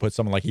Jax, if you put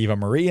someone like Eva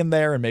Marie in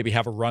there, and maybe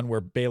have a run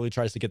where Bayley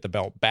tries to get the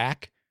belt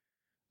back,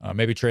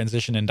 maybe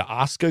transition into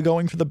Asuka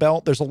going for the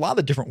belt. There's a lot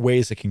of different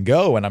ways it can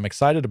go, and I'm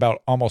excited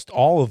about almost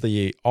all of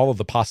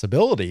the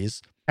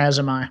possibilities. As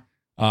am I.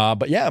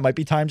 But yeah, it might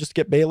be time just to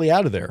get Bayley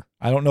out of there.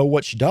 I don't know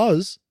what she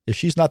does. If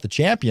she's not the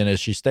champion, is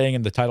she staying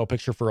in the title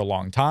picture for a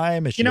long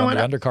time? Is she on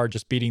the undercard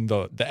just beating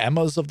the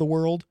Emmas of the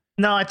world?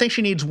 No, I think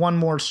she needs one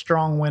more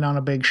strong win on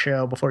a big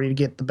show before you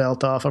get the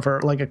belt off of her.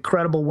 Like a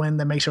credible win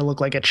that makes her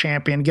look like a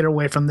champion. Get her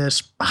away from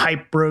this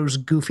Hype Bros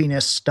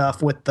goofiness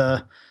stuff with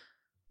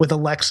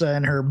Alexa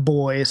and her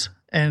boys,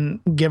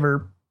 and give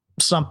her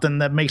something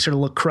that makes her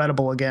look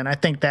credible again. I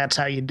think that's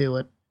how you do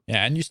it.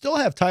 Yeah, and you still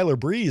have Tyler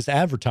Breeze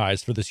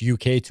advertised for this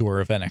UK tour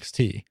of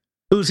NXT.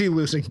 Who's he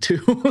losing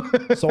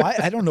to? So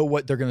I don't know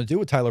what they're going to do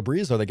with Tyler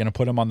Breeze. Are they going to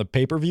put him on the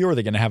pay-per-view, or are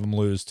they going to have him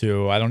lose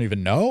to, I don't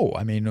even know.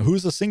 I mean,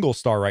 who's a single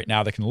star right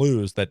now that can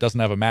lose that doesn't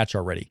have a match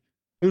already?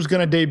 Who's going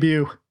to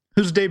debut?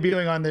 Who's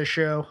debuting on this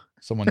show?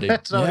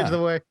 That's always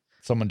the way.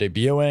 Someone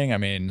debuting. I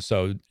mean,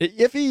 so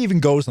if he even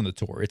goes on the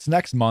tour, it's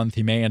next month.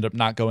 He may end up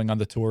not going on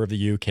the tour of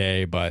the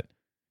UK, but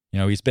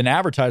he's been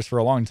advertised for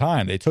a long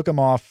time. They took him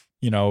off,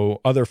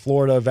 other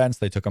Florida events.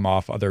 They took him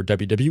off other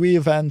WWE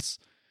events.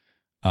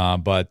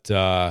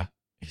 But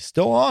he's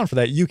still on for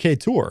that UK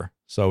tour.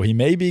 So he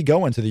may be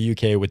going to the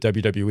UK with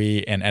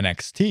WWE and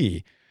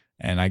NXT.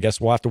 And I guess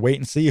we'll have to wait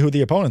and see who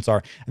the opponents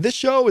are. This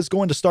show is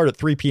going to start at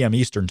 3 p.m.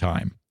 Eastern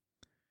time.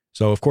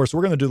 So, of course,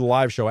 we're going to do the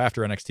live show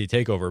after NXT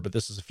TakeOver, but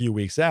this is a few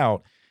weeks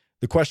out.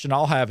 The question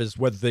I'll have is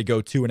whether they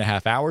go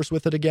 2.5 hours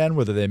with it again,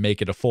 whether they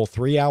make it a full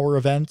 3-hour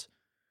event,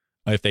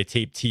 if they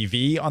tape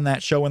TV on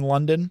that show in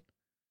London.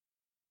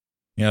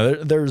 You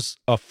know, there's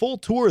a full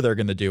tour they're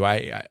going to do.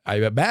 I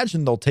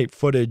imagine they'll tape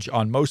footage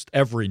on most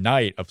every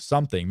night of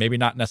something, maybe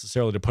not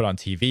necessarily to put on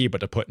TV, but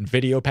to put in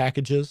video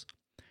packages.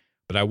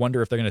 But I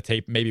wonder if they're going to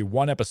tape maybe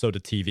one episode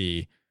of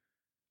TV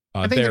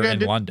there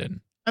in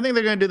London. I think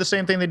they're going to do the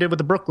same thing they did with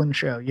the Brooklyn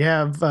show. You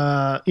have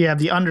the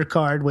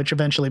undercard, which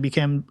eventually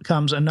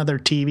becomes another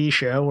TV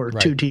show or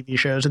two TV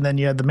shows, and then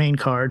you have the main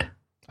card.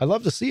 I'd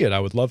love to see it. I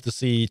would love to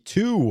see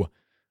 2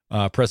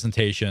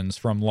 presentations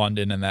from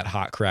London and that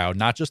hot crowd,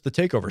 not just the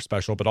TakeOver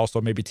special, but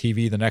also maybe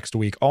TV the next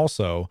week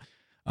also.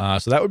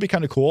 So that would be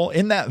kind of cool.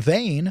 In that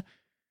vein,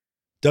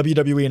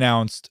 WWE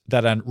announced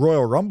that on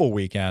Royal Rumble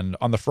weekend,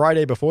 on the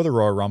Friday before the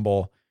Royal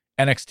Rumble,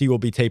 NXT will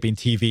be taping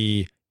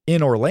TV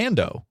in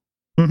Orlando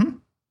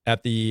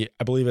at I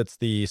believe it's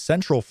the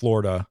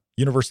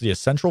University of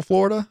Central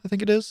Florida, I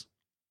think it is.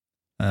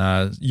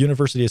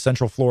 University of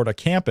Central Florida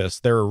campus,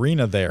 their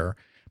arena there.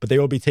 But they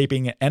will be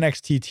taping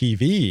NXT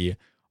TV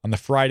on the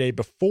Friday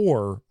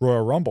before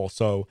Royal Rumble.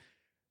 So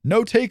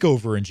no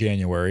TakeOver in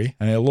January.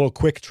 And a little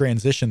quick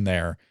transition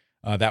there.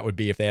 That would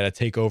be if they had a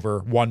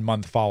TakeOver 1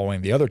 month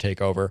following the other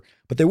TakeOver.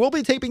 But they will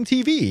be taping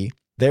TV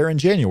there in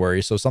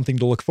January, so something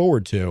to look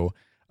forward to.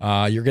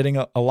 You're getting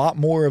a lot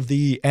more of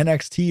the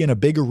NXT in a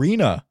big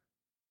arena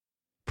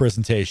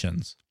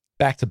presentations.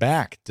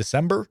 Back-to-back.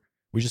 December,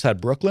 we just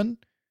had Brooklyn.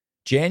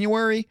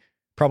 January,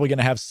 probably going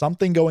to have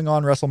something going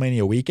on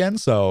WrestleMania weekend.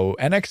 So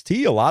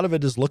NXT, a lot of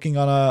it is looking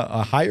on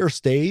a higher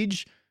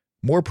stage,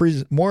 more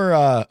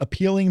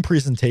appealing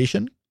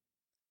presentation.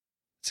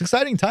 It's an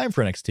exciting time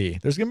for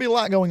NXT. There's going to be a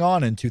lot going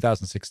on in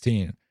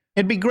 2016.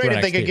 It'd be great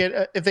if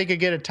they could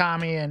get a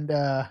Tommy and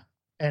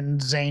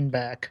Zayn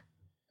back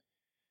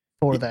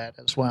for that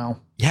as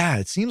well. Yeah,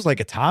 it seems like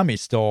a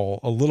Tommy's still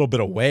a little bit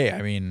away.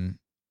 I mean,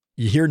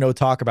 you hear no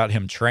talk about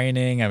him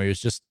training. I mean, it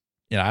was just,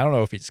 I don't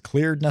know if he's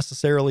cleared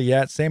necessarily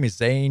yet. Sami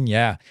Zayn,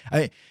 yeah.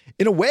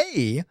 In a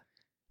way,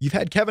 you've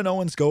had Kevin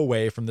Owens go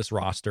away from this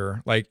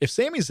roster. Like, if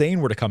Sami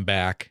Zayn were to come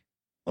back,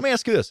 let me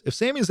ask you this. If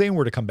Sami Zayn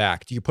were to come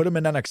back, do you put him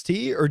in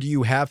NXT or do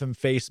you have him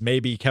face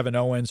maybe Kevin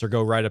Owens or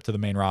go right up to the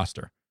main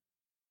roster?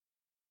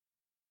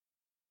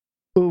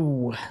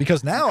 Ooh.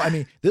 Because now, I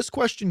mean, this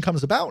question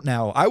comes about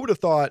now. I would have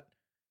thought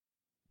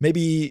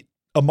maybe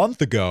a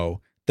month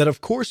ago that,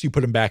 of course, you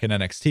put him back in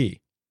NXT.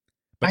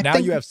 But now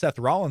you have Seth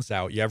Rollins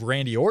out. You have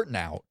Randy Orton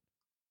out.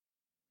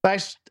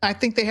 But I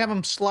think they have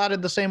him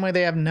slotted the same way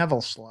they have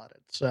Neville slotted.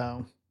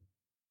 So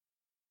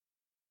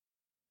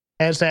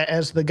as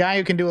the guy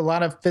who can do a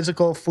lot of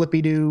physical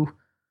flippy-do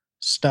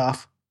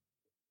stuff,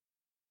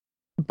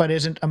 but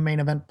isn't a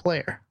main event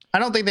player. I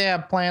don't think they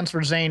have plans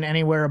for Zayn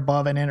anywhere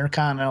above an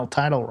Intercontinental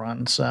title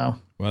run. So,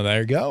 well,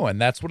 there you go.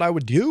 And that's what I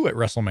would do at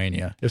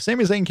WrestleMania. If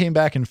Sami Zayn came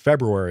back in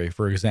February,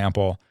 for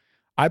example,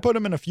 I put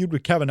him in a feud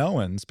with Kevin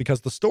Owens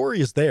because the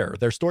story is there.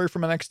 Their story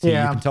from NXT, You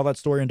can tell that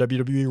story on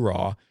WWE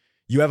Raw.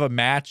 You have a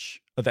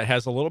match that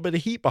has a little bit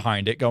of heat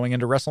behind it going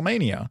into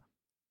WrestleMania.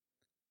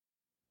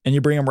 And you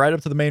bring him right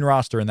up to the main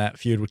roster in that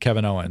feud with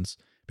Kevin Owens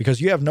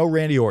because you have no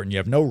Randy Orton. You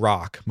have no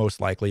Rock,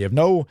 most likely. You have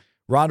no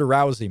Ronda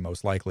Rousey,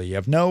 most likely. You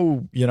have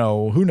no,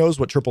 who knows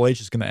what Triple H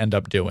is going to end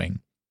up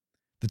doing.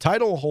 The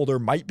title holder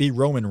might be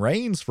Roman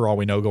Reigns for all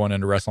we know going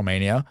into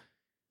WrestleMania.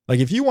 Like,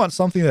 if you want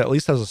something that at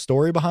least has a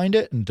story behind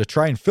it and to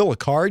try and fill a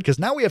card, because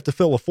now we have to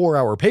fill a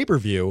 4-hour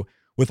pay-per-view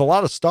with a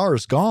lot of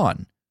stars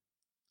gone.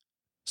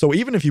 So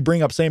even if you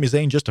bring up Sami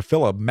Zayn just to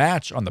fill a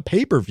match on the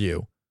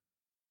pay-per-view,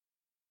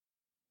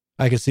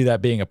 I could see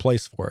that being a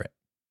place for it.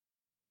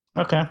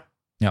 Okay.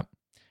 Yep.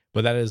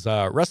 But that is,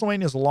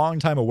 WrestleMania is a long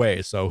time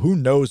away, so who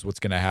knows what's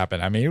going to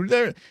happen. I mean,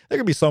 there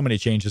could be so many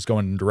changes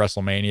going into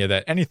WrestleMania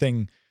that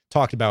anything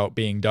talked about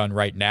being done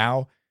right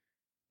now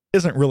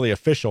isn't really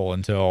official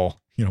until,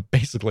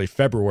 basically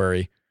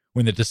February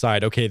when they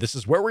decide, okay, this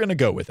is where we're going to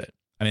go with it.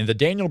 I mean, the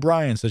Daniel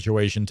Bryan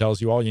situation tells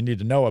you all you need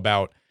to know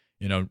about,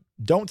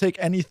 don't take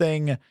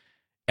anything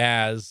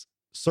as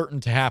certain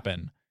to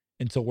happen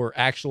until we're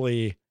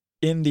actually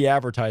in the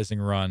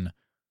advertising run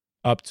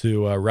up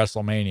to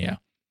WrestleMania.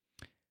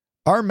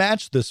 Our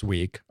match this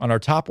week on our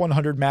top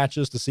 100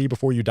 matches to see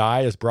before you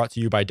die is brought to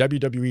you by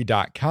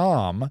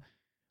WWE.com.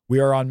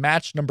 We are on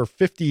match number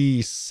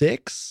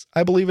 56,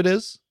 I believe it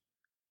is.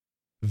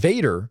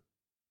 Vader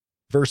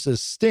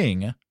versus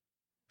Sting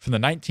from the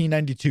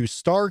 1992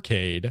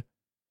 Starrcade.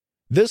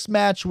 This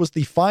match was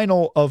the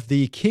final of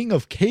the King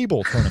of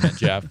Cable tournament,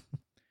 Jeff.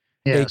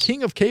 Yes. A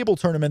King of Cable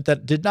tournament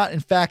that did not, in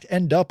fact,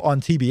 end up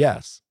on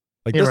TBS.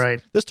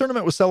 This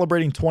tournament was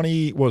celebrating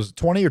 20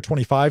 or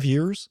 25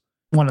 years.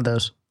 One of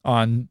those.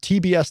 On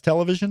TBS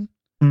television.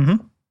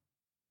 Mm-hmm.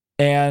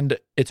 And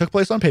it took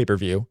place on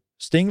pay-per-view.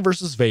 Sting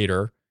versus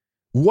Vader.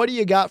 What do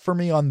you got for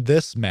me on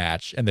this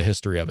match and the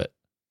history of it?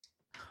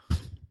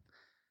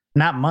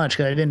 Not much,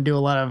 because I didn't do a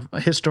lot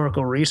of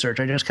historical research.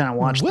 I just kind of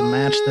watched the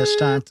match this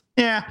time.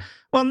 Yeah.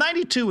 Well,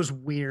 92 was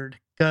weird,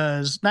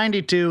 because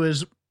 92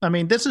 is, I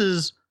mean, this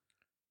is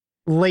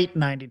late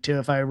 92,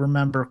 if I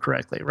remember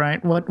correctly,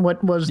 right? What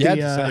was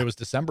it was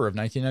December of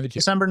 1992.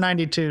 December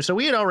 92. So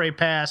we had already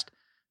passed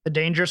the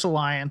Dangerous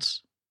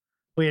Alliance.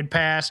 We had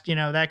passed,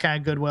 that kind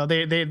of goodwill.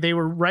 They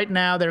were right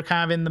now, they're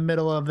kind of in the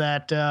middle of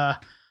that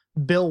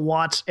Bill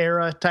Watts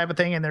era type of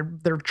thing, and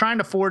they're trying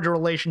to forge a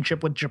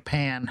relationship with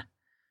Japan,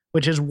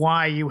 which is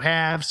why you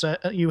have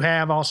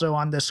also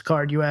on this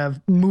card, you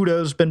have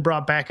Muto's been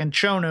brought back, and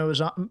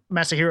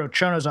Masahiro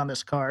Chono's on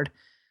this card.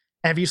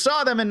 And if you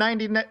saw them in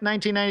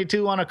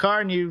 1992 on a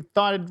card and you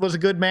thought it was a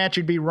good match,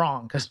 you'd be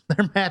wrong, because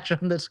their match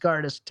on this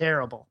card is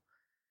terrible.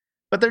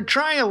 But they're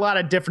trying a lot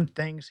of different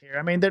things here.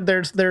 I mean,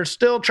 they're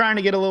still trying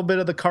to get a little bit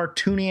of the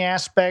cartoony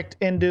aspect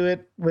into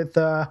it with,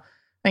 I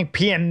think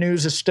PN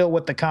News is still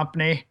with the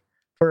company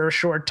for a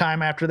short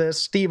time after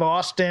this. Steve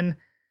Austin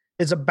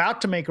is about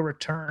to make a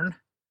return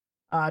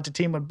to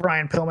team with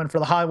Brian Pillman for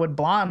the Hollywood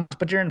Blondes,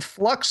 but you're in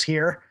flux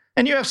here,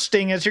 and you have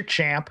Sting as your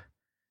champ,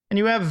 and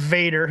you have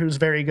Vader, who's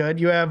very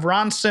good. You have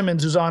Ron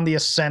Simmons, who's on the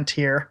ascent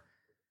here.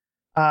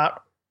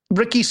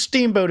 Ricky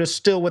Steamboat is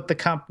still with the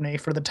company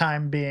for the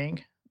time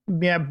being.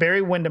 You have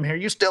Barry Windham here.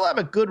 You still have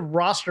a good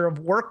roster of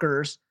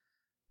workers,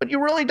 but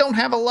you really don't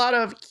have a lot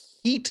of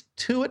heat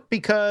to it,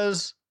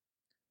 because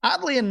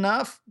oddly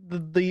enough,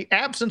 the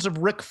absence of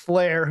Ric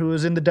Flair, who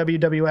was in the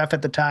WWF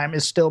at the time,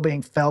 is still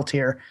being felt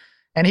here.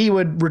 And he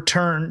would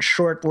return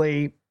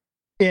shortly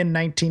in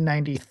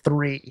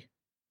 1993,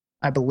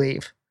 I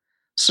believe.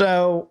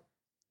 So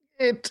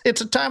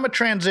it's a time of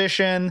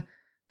transition.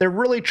 They're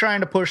really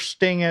trying to push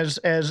Sting as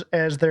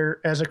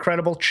a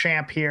credible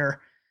champ here.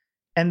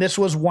 And this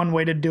was one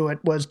way to do it,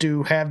 was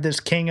to have this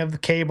King of the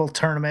Cable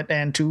tournament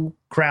and to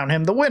crown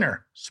him the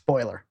winner.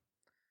 Spoiler.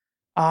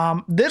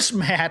 This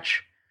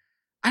match,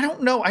 I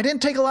don't know. I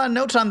didn't take a lot of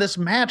notes on this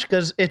match,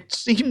 because it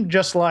seemed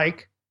just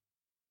like,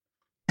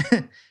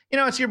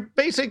 it's your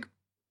basic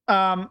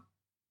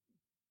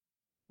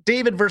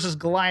David versus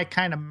Goliath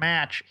kind of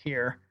match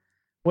here,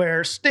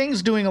 where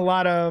Sting's doing a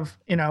lot of,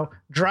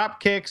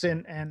 drop kicks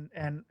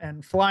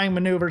and flying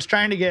maneuvers,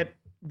 trying to get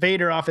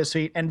Vader off his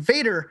feet, and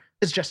Vader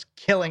is just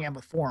killing him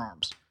with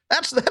forearms.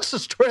 That's the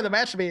story of the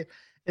match to me.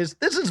 This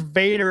is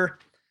Vader.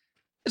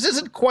 This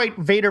isn't quite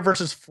Vader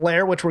versus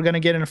Flair, which we're going to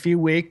get in a few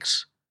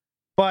weeks,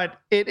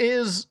 but it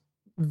is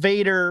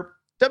Vader.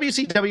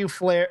 WCW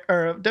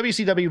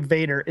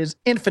Vader is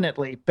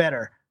infinitely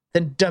better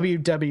than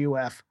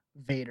WWF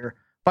Vader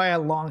by a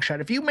long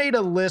shot. If you made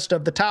a list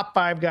of the top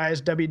 5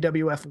 guys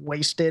WWF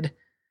wasted,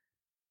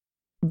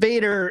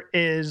 Vader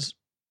is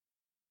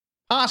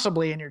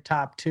possibly in your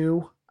top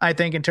 2, I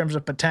think, in terms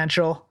of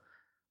potential.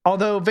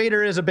 Although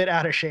Vader is a bit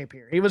out of shape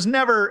here. He was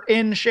never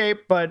in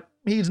shape, but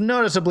he's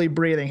noticeably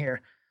breathing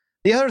here.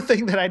 The other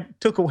thing that I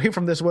took away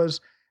from this was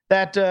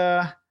that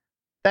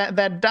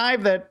that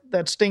dive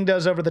that Sting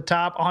does over the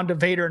top onto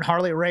Vader and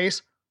Harley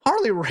Race.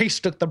 Harley Race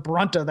took the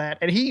brunt of that,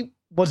 and he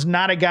was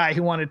not a guy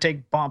who wanted to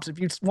take bumps. If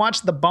you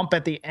watch the bump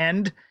at the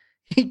end,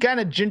 he kind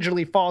of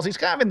gingerly falls. He's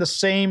kind of in the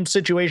same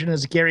situation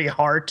as Gary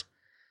Hart,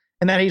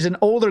 and that he's an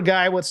older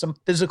guy with some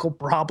physical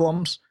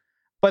problems,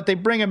 but they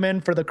bring him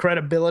in for the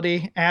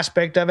credibility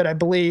aspect of it. I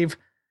believe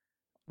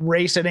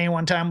Race at any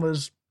one time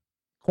was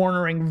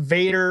cornering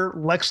Vader,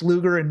 Lex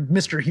Luger, and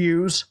Mr.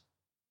 Hughes,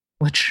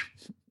 which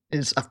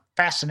is a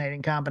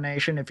fascinating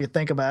combination if you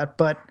think about it.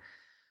 But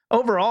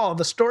overall,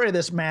 the story of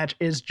this match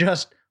is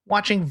just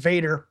watching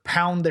Vader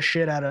pound the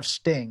shit out of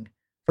Sting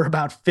for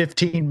about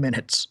 15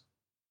 minutes.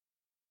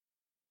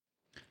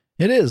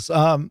 It is.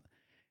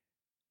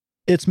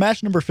 It's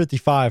match number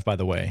 55, by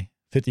the way.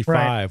 55.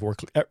 Right.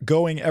 We're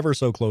going ever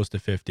so close to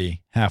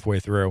 50 halfway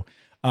through.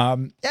 I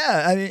mean,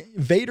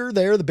 Vader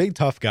there, the big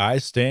tough guy,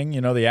 Sting,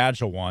 the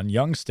agile one,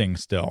 young Sting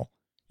still.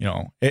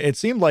 It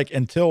seemed like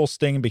until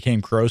Sting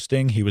became Crow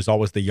Sting, he was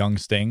always the young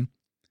Sting.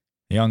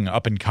 The young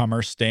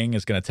up-and-comer Sting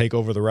is going to take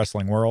over the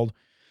wrestling world.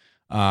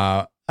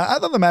 I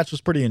thought the match was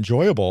pretty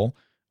enjoyable.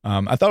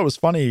 I thought it was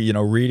funny,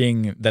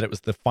 reading that it was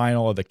the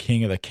final of the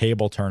King of the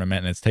Cable tournament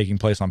and it's taking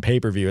place on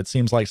pay-per-view. It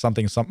seems like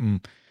something,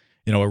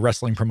 a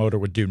wrestling promoter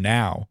would do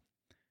now.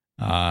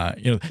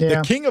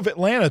 The King of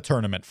Atlanta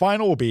tournament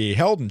final will be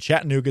held in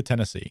Chattanooga,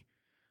 Tennessee.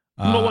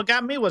 Well, what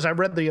got me was I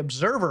read the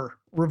Observer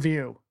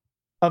review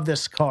of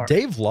this card.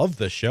 Dave loved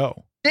the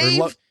show. He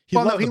loved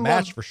the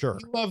match for sure.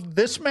 He loved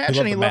this match,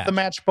 and he loved the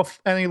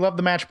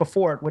match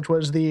before it, which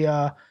was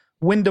the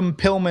Wyndham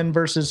Pillman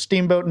versus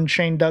Steamboat and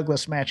Shane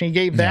Douglas match. And he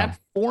gave that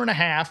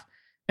 4.5,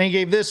 and he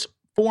gave this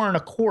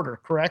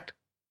 4.25. Correct?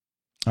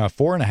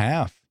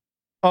 4.5.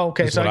 Oh,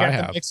 okay, so I got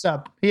them mixed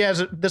up. He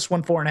has this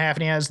one 4.5,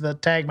 and he has the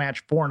tag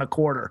match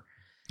 4.25.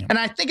 Yeah. And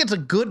I think it's a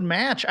good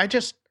match.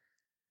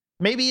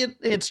 Maybe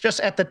it's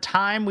just at the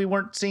time we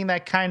weren't seeing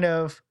that kind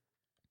of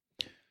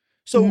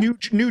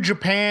New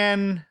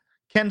Japan,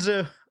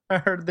 Kenzo,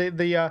 or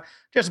the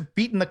just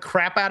beating the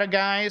crap out of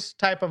guys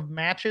type of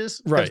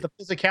matches. Right. The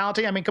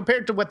physicality. I mean,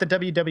 compared to what the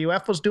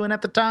WWF was doing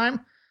at the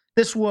time,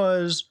 this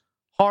was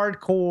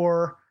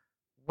hardcore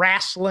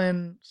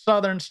wrestling,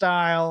 Southern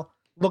style,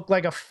 look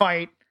like a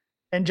fight,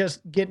 and just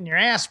getting your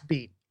ass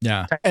beat.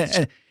 Yeah.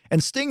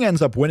 And Sting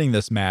ends up winning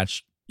this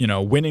match,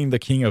 winning the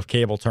King of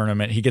Cable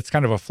tournament. He gets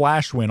kind of a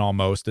flash win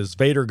almost as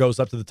Vader goes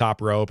up to the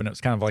top rope, and it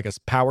was kind of like a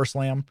power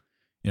slam,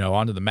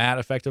 onto the mat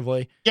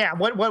effectively. Yeah.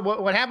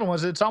 What happened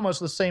was it's almost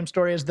the same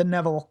story as the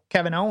Neville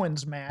Kevin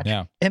Owens match.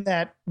 Yeah. In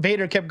that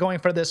Vader kept going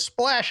for this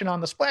splash, and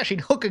on the splash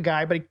he'd hook a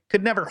guy, but he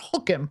could never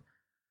hook him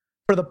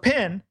for the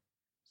pin.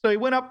 So he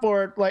went up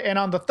for it, and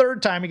on the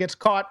third time he gets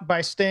caught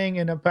by Sting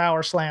in a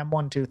power slam.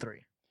 1, 2,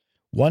 3.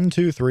 1,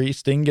 2, 3.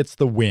 Sting gets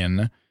the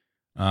win.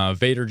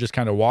 Vader just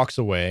kind of walks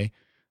away.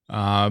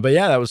 But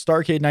yeah, that was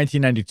Starrcade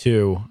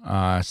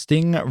 1992.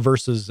 Sting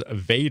versus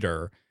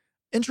Vader.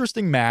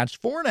 Interesting match.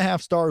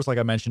 4.5 stars, like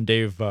I mentioned,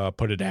 Dave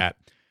put it at.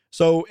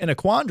 So in a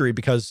quandary,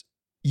 because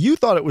you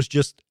thought it was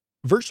just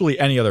virtually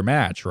any other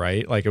match,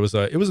 right? Like it was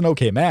an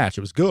okay match.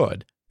 It was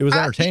good. It was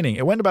entertaining.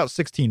 It went about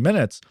 16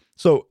 minutes.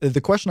 So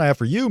the question I have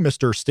for you,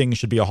 Mr. Sting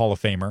should be a Hall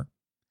of Famer,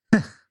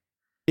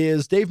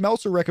 is Dave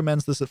Meltzer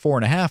recommends this at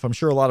 4.5. I'm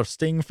sure a lot of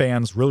Sting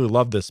fans really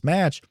love this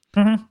match.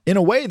 Mm-hmm. In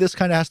a way, this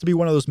kind of has to be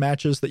one of those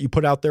matches that you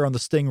put out there on the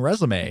Sting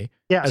resume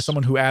as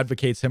someone who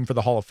advocates him for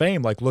the Hall of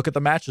Fame. Like, look at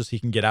the matches he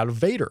can get out of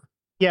Vader.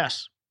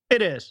 Yes,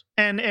 it is.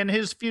 And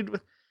his feud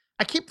with,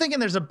 I keep thinking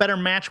there's a better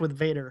match with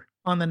Vader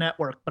on the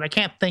network, but I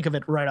can't think of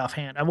it right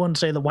offhand. I wouldn't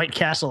say the White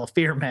Castle of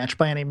Fear match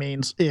by any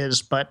means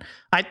is, but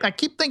I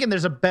keep thinking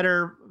there's a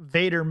better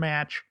Vader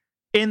match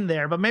in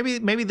there, but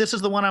maybe this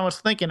is the one I was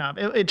thinking of.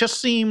 It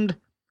just seemed,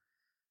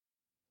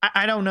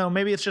 I don't know,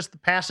 maybe it's just the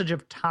passage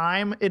of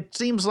time. It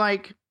seems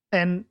like,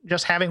 and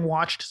just having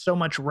watched so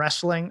much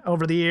wrestling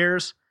over the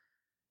years,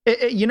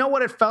 you know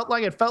what it felt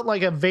like? It felt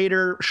like a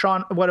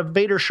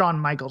Vader-Shawn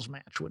Michaels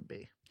match would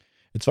be.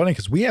 It's funny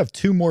because we have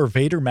 2 more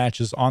Vader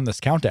matches on this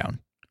countdown.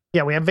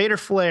 Yeah, we have Vader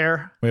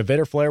Flair. We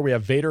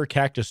have Vader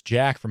Cactus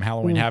Jack from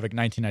Halloween Havoc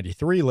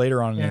 1993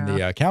 later on in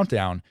the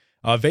countdown.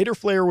 Vader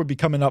Flair would be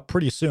coming up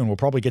pretty soon. We'll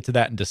probably get to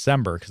that in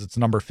December because it's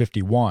number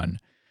 51.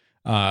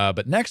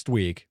 But next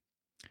week,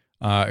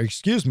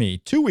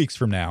 2 weeks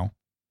from now,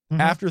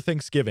 after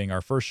Thanksgiving,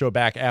 our first show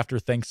back after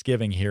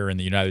Thanksgiving here in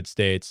the United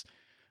States,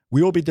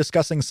 we will be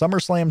discussing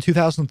SummerSlam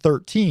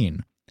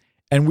 2013,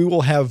 and we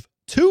will have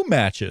 2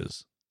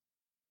 matches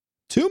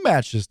to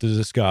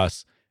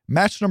discuss.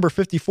 Match number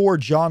 54,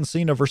 John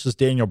Cena versus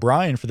Daniel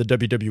Bryan for the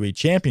WWE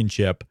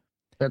Championship.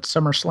 That's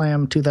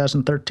SummerSlam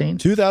 2013.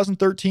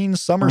 2013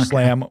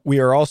 SummerSlam. Okay. We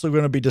are also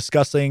going to be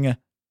discussing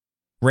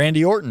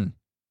Randy Orton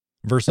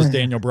versus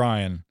Daniel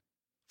Bryan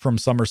from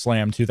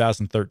SummerSlam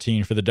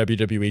 2013 for the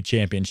WWE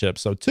Championship.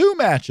 So 2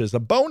 matches, a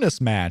bonus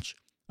match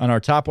on our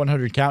Top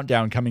 100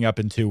 Countdown coming up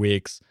in 2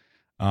 weeks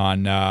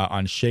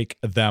on Shake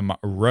Them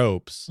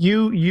Ropes.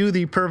 You,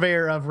 the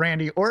purveyor of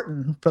Randy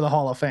Orton for the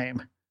Hall of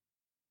Fame,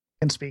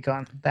 can speak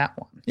on that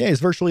one. Yeah,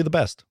 he's virtually the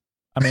best.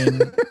 I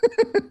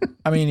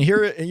mean,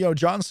 here,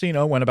 John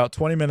Cena went about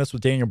 20 minutes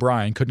with Daniel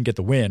Bryan, couldn't get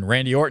the win.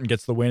 Randy Orton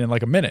gets the win in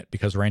like a minute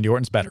because Randy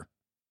Orton's better.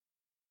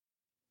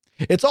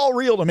 It's all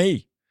real to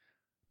me.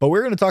 But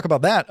we're going to talk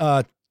about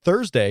that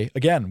Thursday.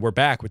 Again, we're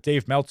back with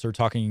Dave Meltzer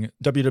talking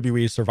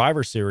WWE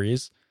Survivor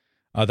Series.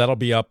 That'll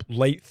be up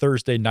late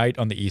Thursday night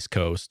on the East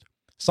Coast.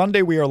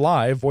 Sunday, we are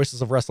live,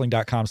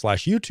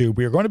 voicesofwrestling.com/YouTube.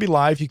 We are going to be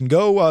live. You can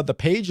go, the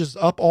page is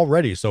up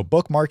already. So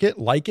bookmark it,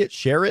 like it,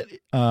 share it.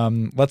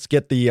 Let's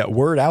get the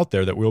word out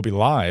there that we'll be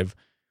live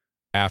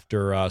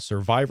after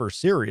Survivor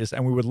Series.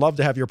 And we would love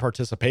to have your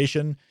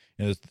participation.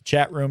 There's the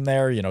chat room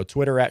there,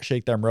 Twitter at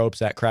Shake Them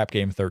Ropes, at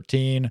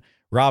CrapGame13,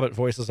 Rob at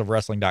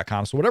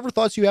voicesofwrestling.com. So whatever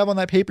thoughts you have on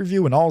that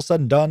pay-per-view, when all is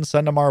said and done,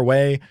 send them our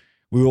way.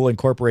 We will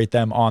incorporate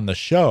them on the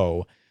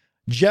show.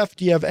 Jeff,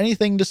 do you have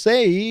anything to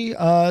say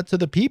to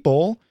the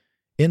people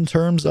in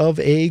terms of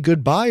a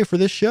goodbye for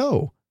this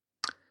show?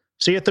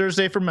 See you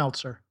Thursday for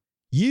Meltzer.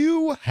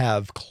 You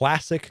have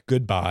classic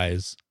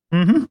goodbyes.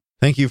 Mm-hmm.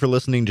 Thank you for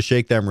listening to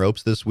Shake Them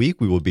Ropes this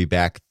week. We will be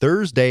back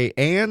Thursday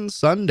and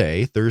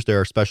Sunday. Thursday,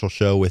 our special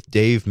show with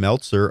Dave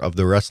Meltzer of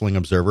the Wrestling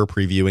Observer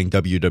previewing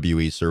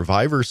WWE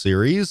Survivor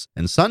Series.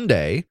 And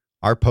Sunday,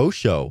 our post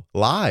show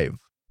live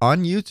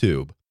on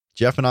YouTube.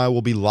 Jeff and I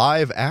will be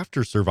live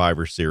after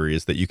Survivor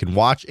Series that you can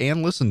watch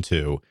and listen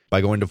to by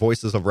going to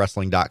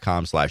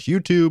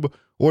voicesofwrestling.com/YouTube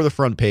or the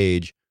front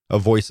page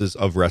of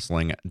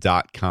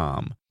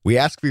voicesofwrestling.com. We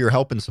ask for your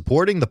help in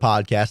supporting the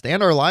podcast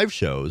and our live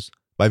shows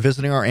by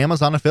visiting our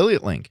Amazon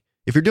affiliate link.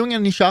 If you're doing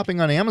any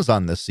shopping on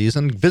Amazon this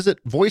season, visit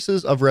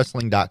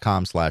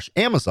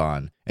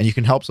voicesofwrestling.com/Amazon, and you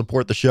can help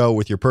support the show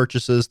with your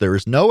purchases. There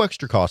is no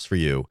extra cost for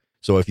you.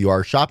 So if you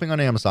are shopping on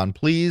Amazon,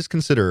 please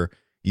consider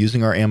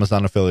using our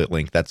Amazon affiliate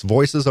link. That's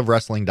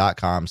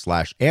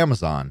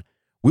voicesofwrestling.com/Amazon.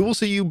 We will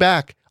see you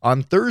back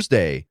on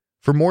Thursday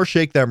for more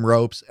Shake Them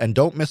Ropes, and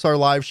don't miss our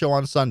live show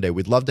on Sunday.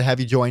 We'd love to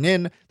have you join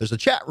in. There's a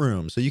chat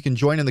room, so you can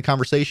join in the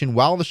conversation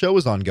while the show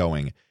is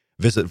ongoing.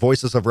 Visit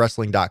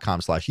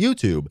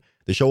voicesofwrestling.com/YouTube.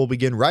 The show will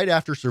begin right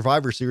after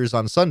Survivor Series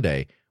on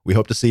Sunday. We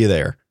hope to see you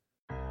there.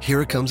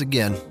 Here it comes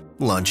again.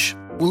 Lunch.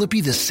 Will it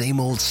be the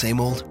same old, same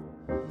old?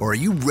 Or are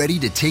you ready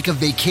to take a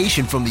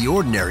vacation from the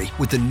ordinary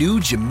with the new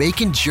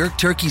Jamaican Jerk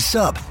Turkey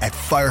Sub at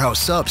Firehouse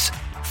Subs?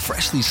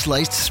 Freshly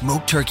sliced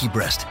smoked turkey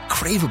breast,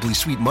 craveably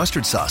sweet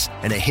mustard sauce,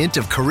 and a hint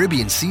of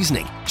Caribbean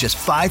seasoning. Just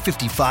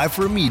 $5.55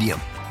 for a medium.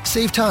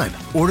 Save time.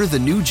 Order the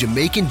new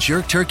Jamaican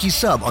Jerk Turkey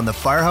Sub on the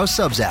Firehouse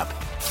Subs app.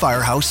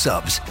 Firehouse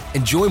Subs.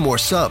 Enjoy more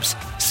subs.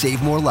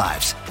 Save more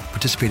lives.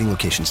 Participating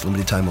locations.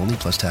 Limited time only,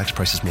 plus tax.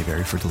 Prices may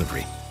vary for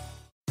delivery.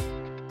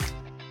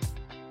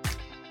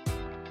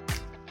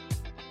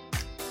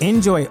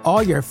 Enjoy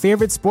all your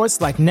favorite sports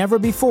like never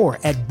before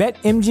at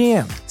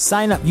BetMGM.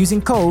 Sign up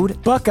using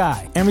code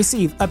Buckeye and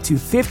receive up to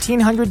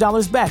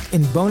 $1,500 back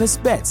in bonus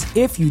bets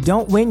if you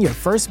don't win your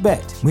first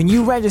bet. When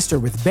you register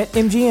with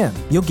BetMGM,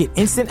 you'll get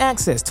instant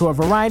access to a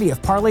variety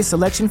of parlay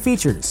selection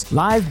features,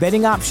 live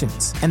betting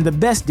options, and the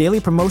best daily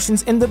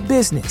promotions in the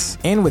business.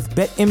 And with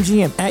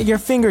BetMGM at your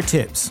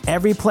fingertips,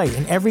 every play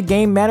and every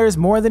game matters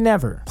more than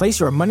ever.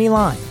 Place your money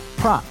line,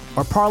 prop,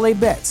 or parlay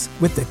bets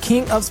with the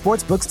king of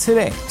sportsbooks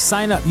today.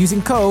 Sign up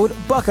using code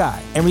Buckeye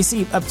and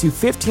receive up to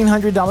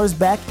 $1,500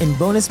 back in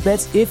bonus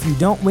bets if you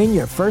don't win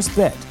your first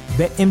bet.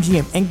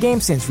 BetMGM and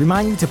GameSense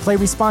remind you to play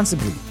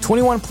responsibly.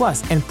 21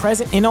 plus and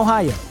present in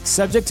Ohio,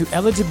 subject to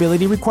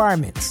eligibility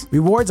requirements.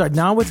 Rewards are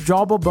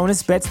non-withdrawable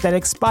bonus bets that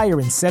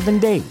expire in 7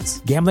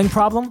 days. Gambling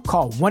problem?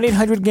 Call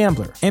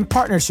 1-800-GAMBLER. In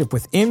partnership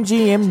with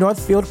MGM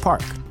Northfield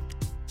Park.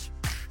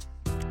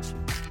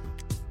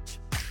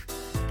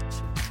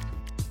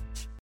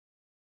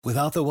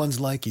 Without the ones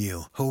like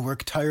you, who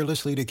work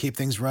tirelessly to keep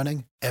things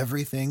running,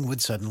 everything would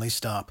suddenly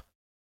stop.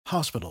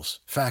 Hospitals,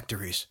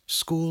 factories,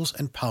 schools,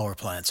 and power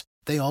plants,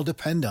 they all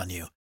depend on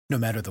you. No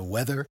matter the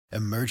weather,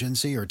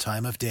 emergency, or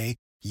time of day,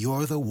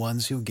 you're the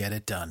ones who get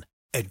it done.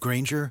 At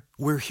Grainger,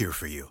 we're here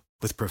for you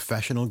with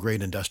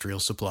professional-grade industrial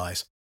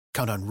supplies.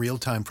 Count on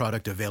real-time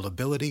product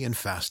availability and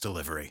fast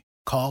delivery.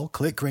 Call,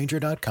 click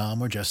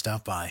Grainger.com, or just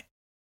stop by.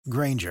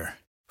 Grainger,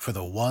 for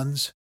the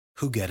ones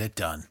who get it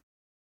done.